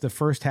missed the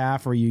first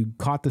half or you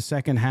caught the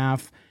second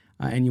half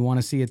and you want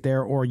to see it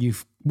there, or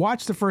you've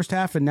watched the first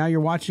half and now you're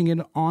watching it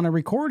on a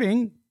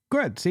recording,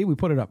 good. See, we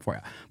put it up for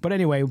you. But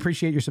anyway, we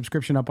appreciate your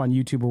subscription up on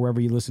YouTube or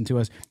wherever you listen to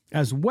us,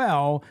 as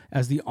well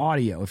as the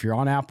audio. If you're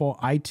on Apple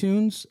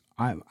iTunes,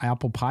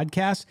 Apple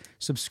Podcasts,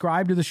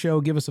 subscribe to the show,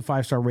 give us a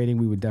 5-star rating.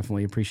 We would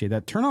definitely appreciate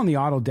that. Turn on the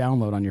auto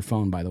download on your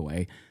phone, by the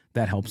way.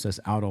 That helps us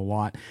out a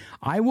lot.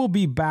 I will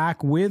be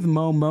back with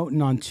Mo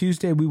Moton on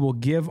Tuesday. We will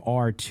give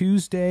our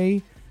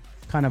Tuesday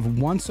kind of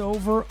once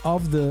over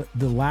of the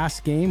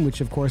last game,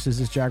 which of course is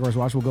this Jaguars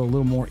watch. We'll go a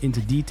little more into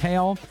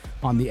detail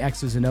on the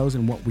X's and O's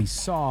and what we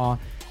saw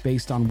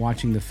based on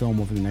watching the film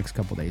over the next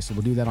couple of days. So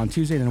we'll do that on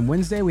Tuesday. And then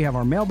Wednesday, we have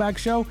our mailbag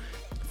show.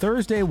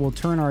 Thursday, we'll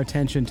turn our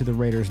attention to the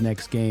Raiders'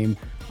 next game,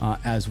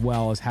 as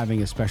well as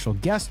having a special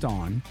guest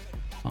on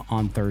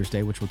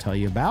Thursday, which we'll tell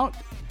you about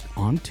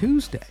on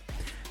Tuesday.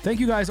 Thank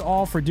you guys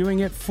all for doing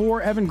it.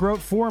 For Evan Groat,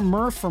 for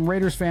Murph from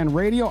Raiders Fan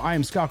Radio, I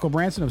am Scott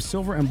Branson of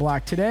Silver and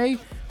Black Today.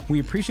 We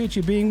appreciate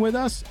you being with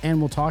us, and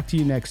we'll talk to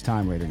you next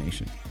time, Raider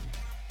Nation.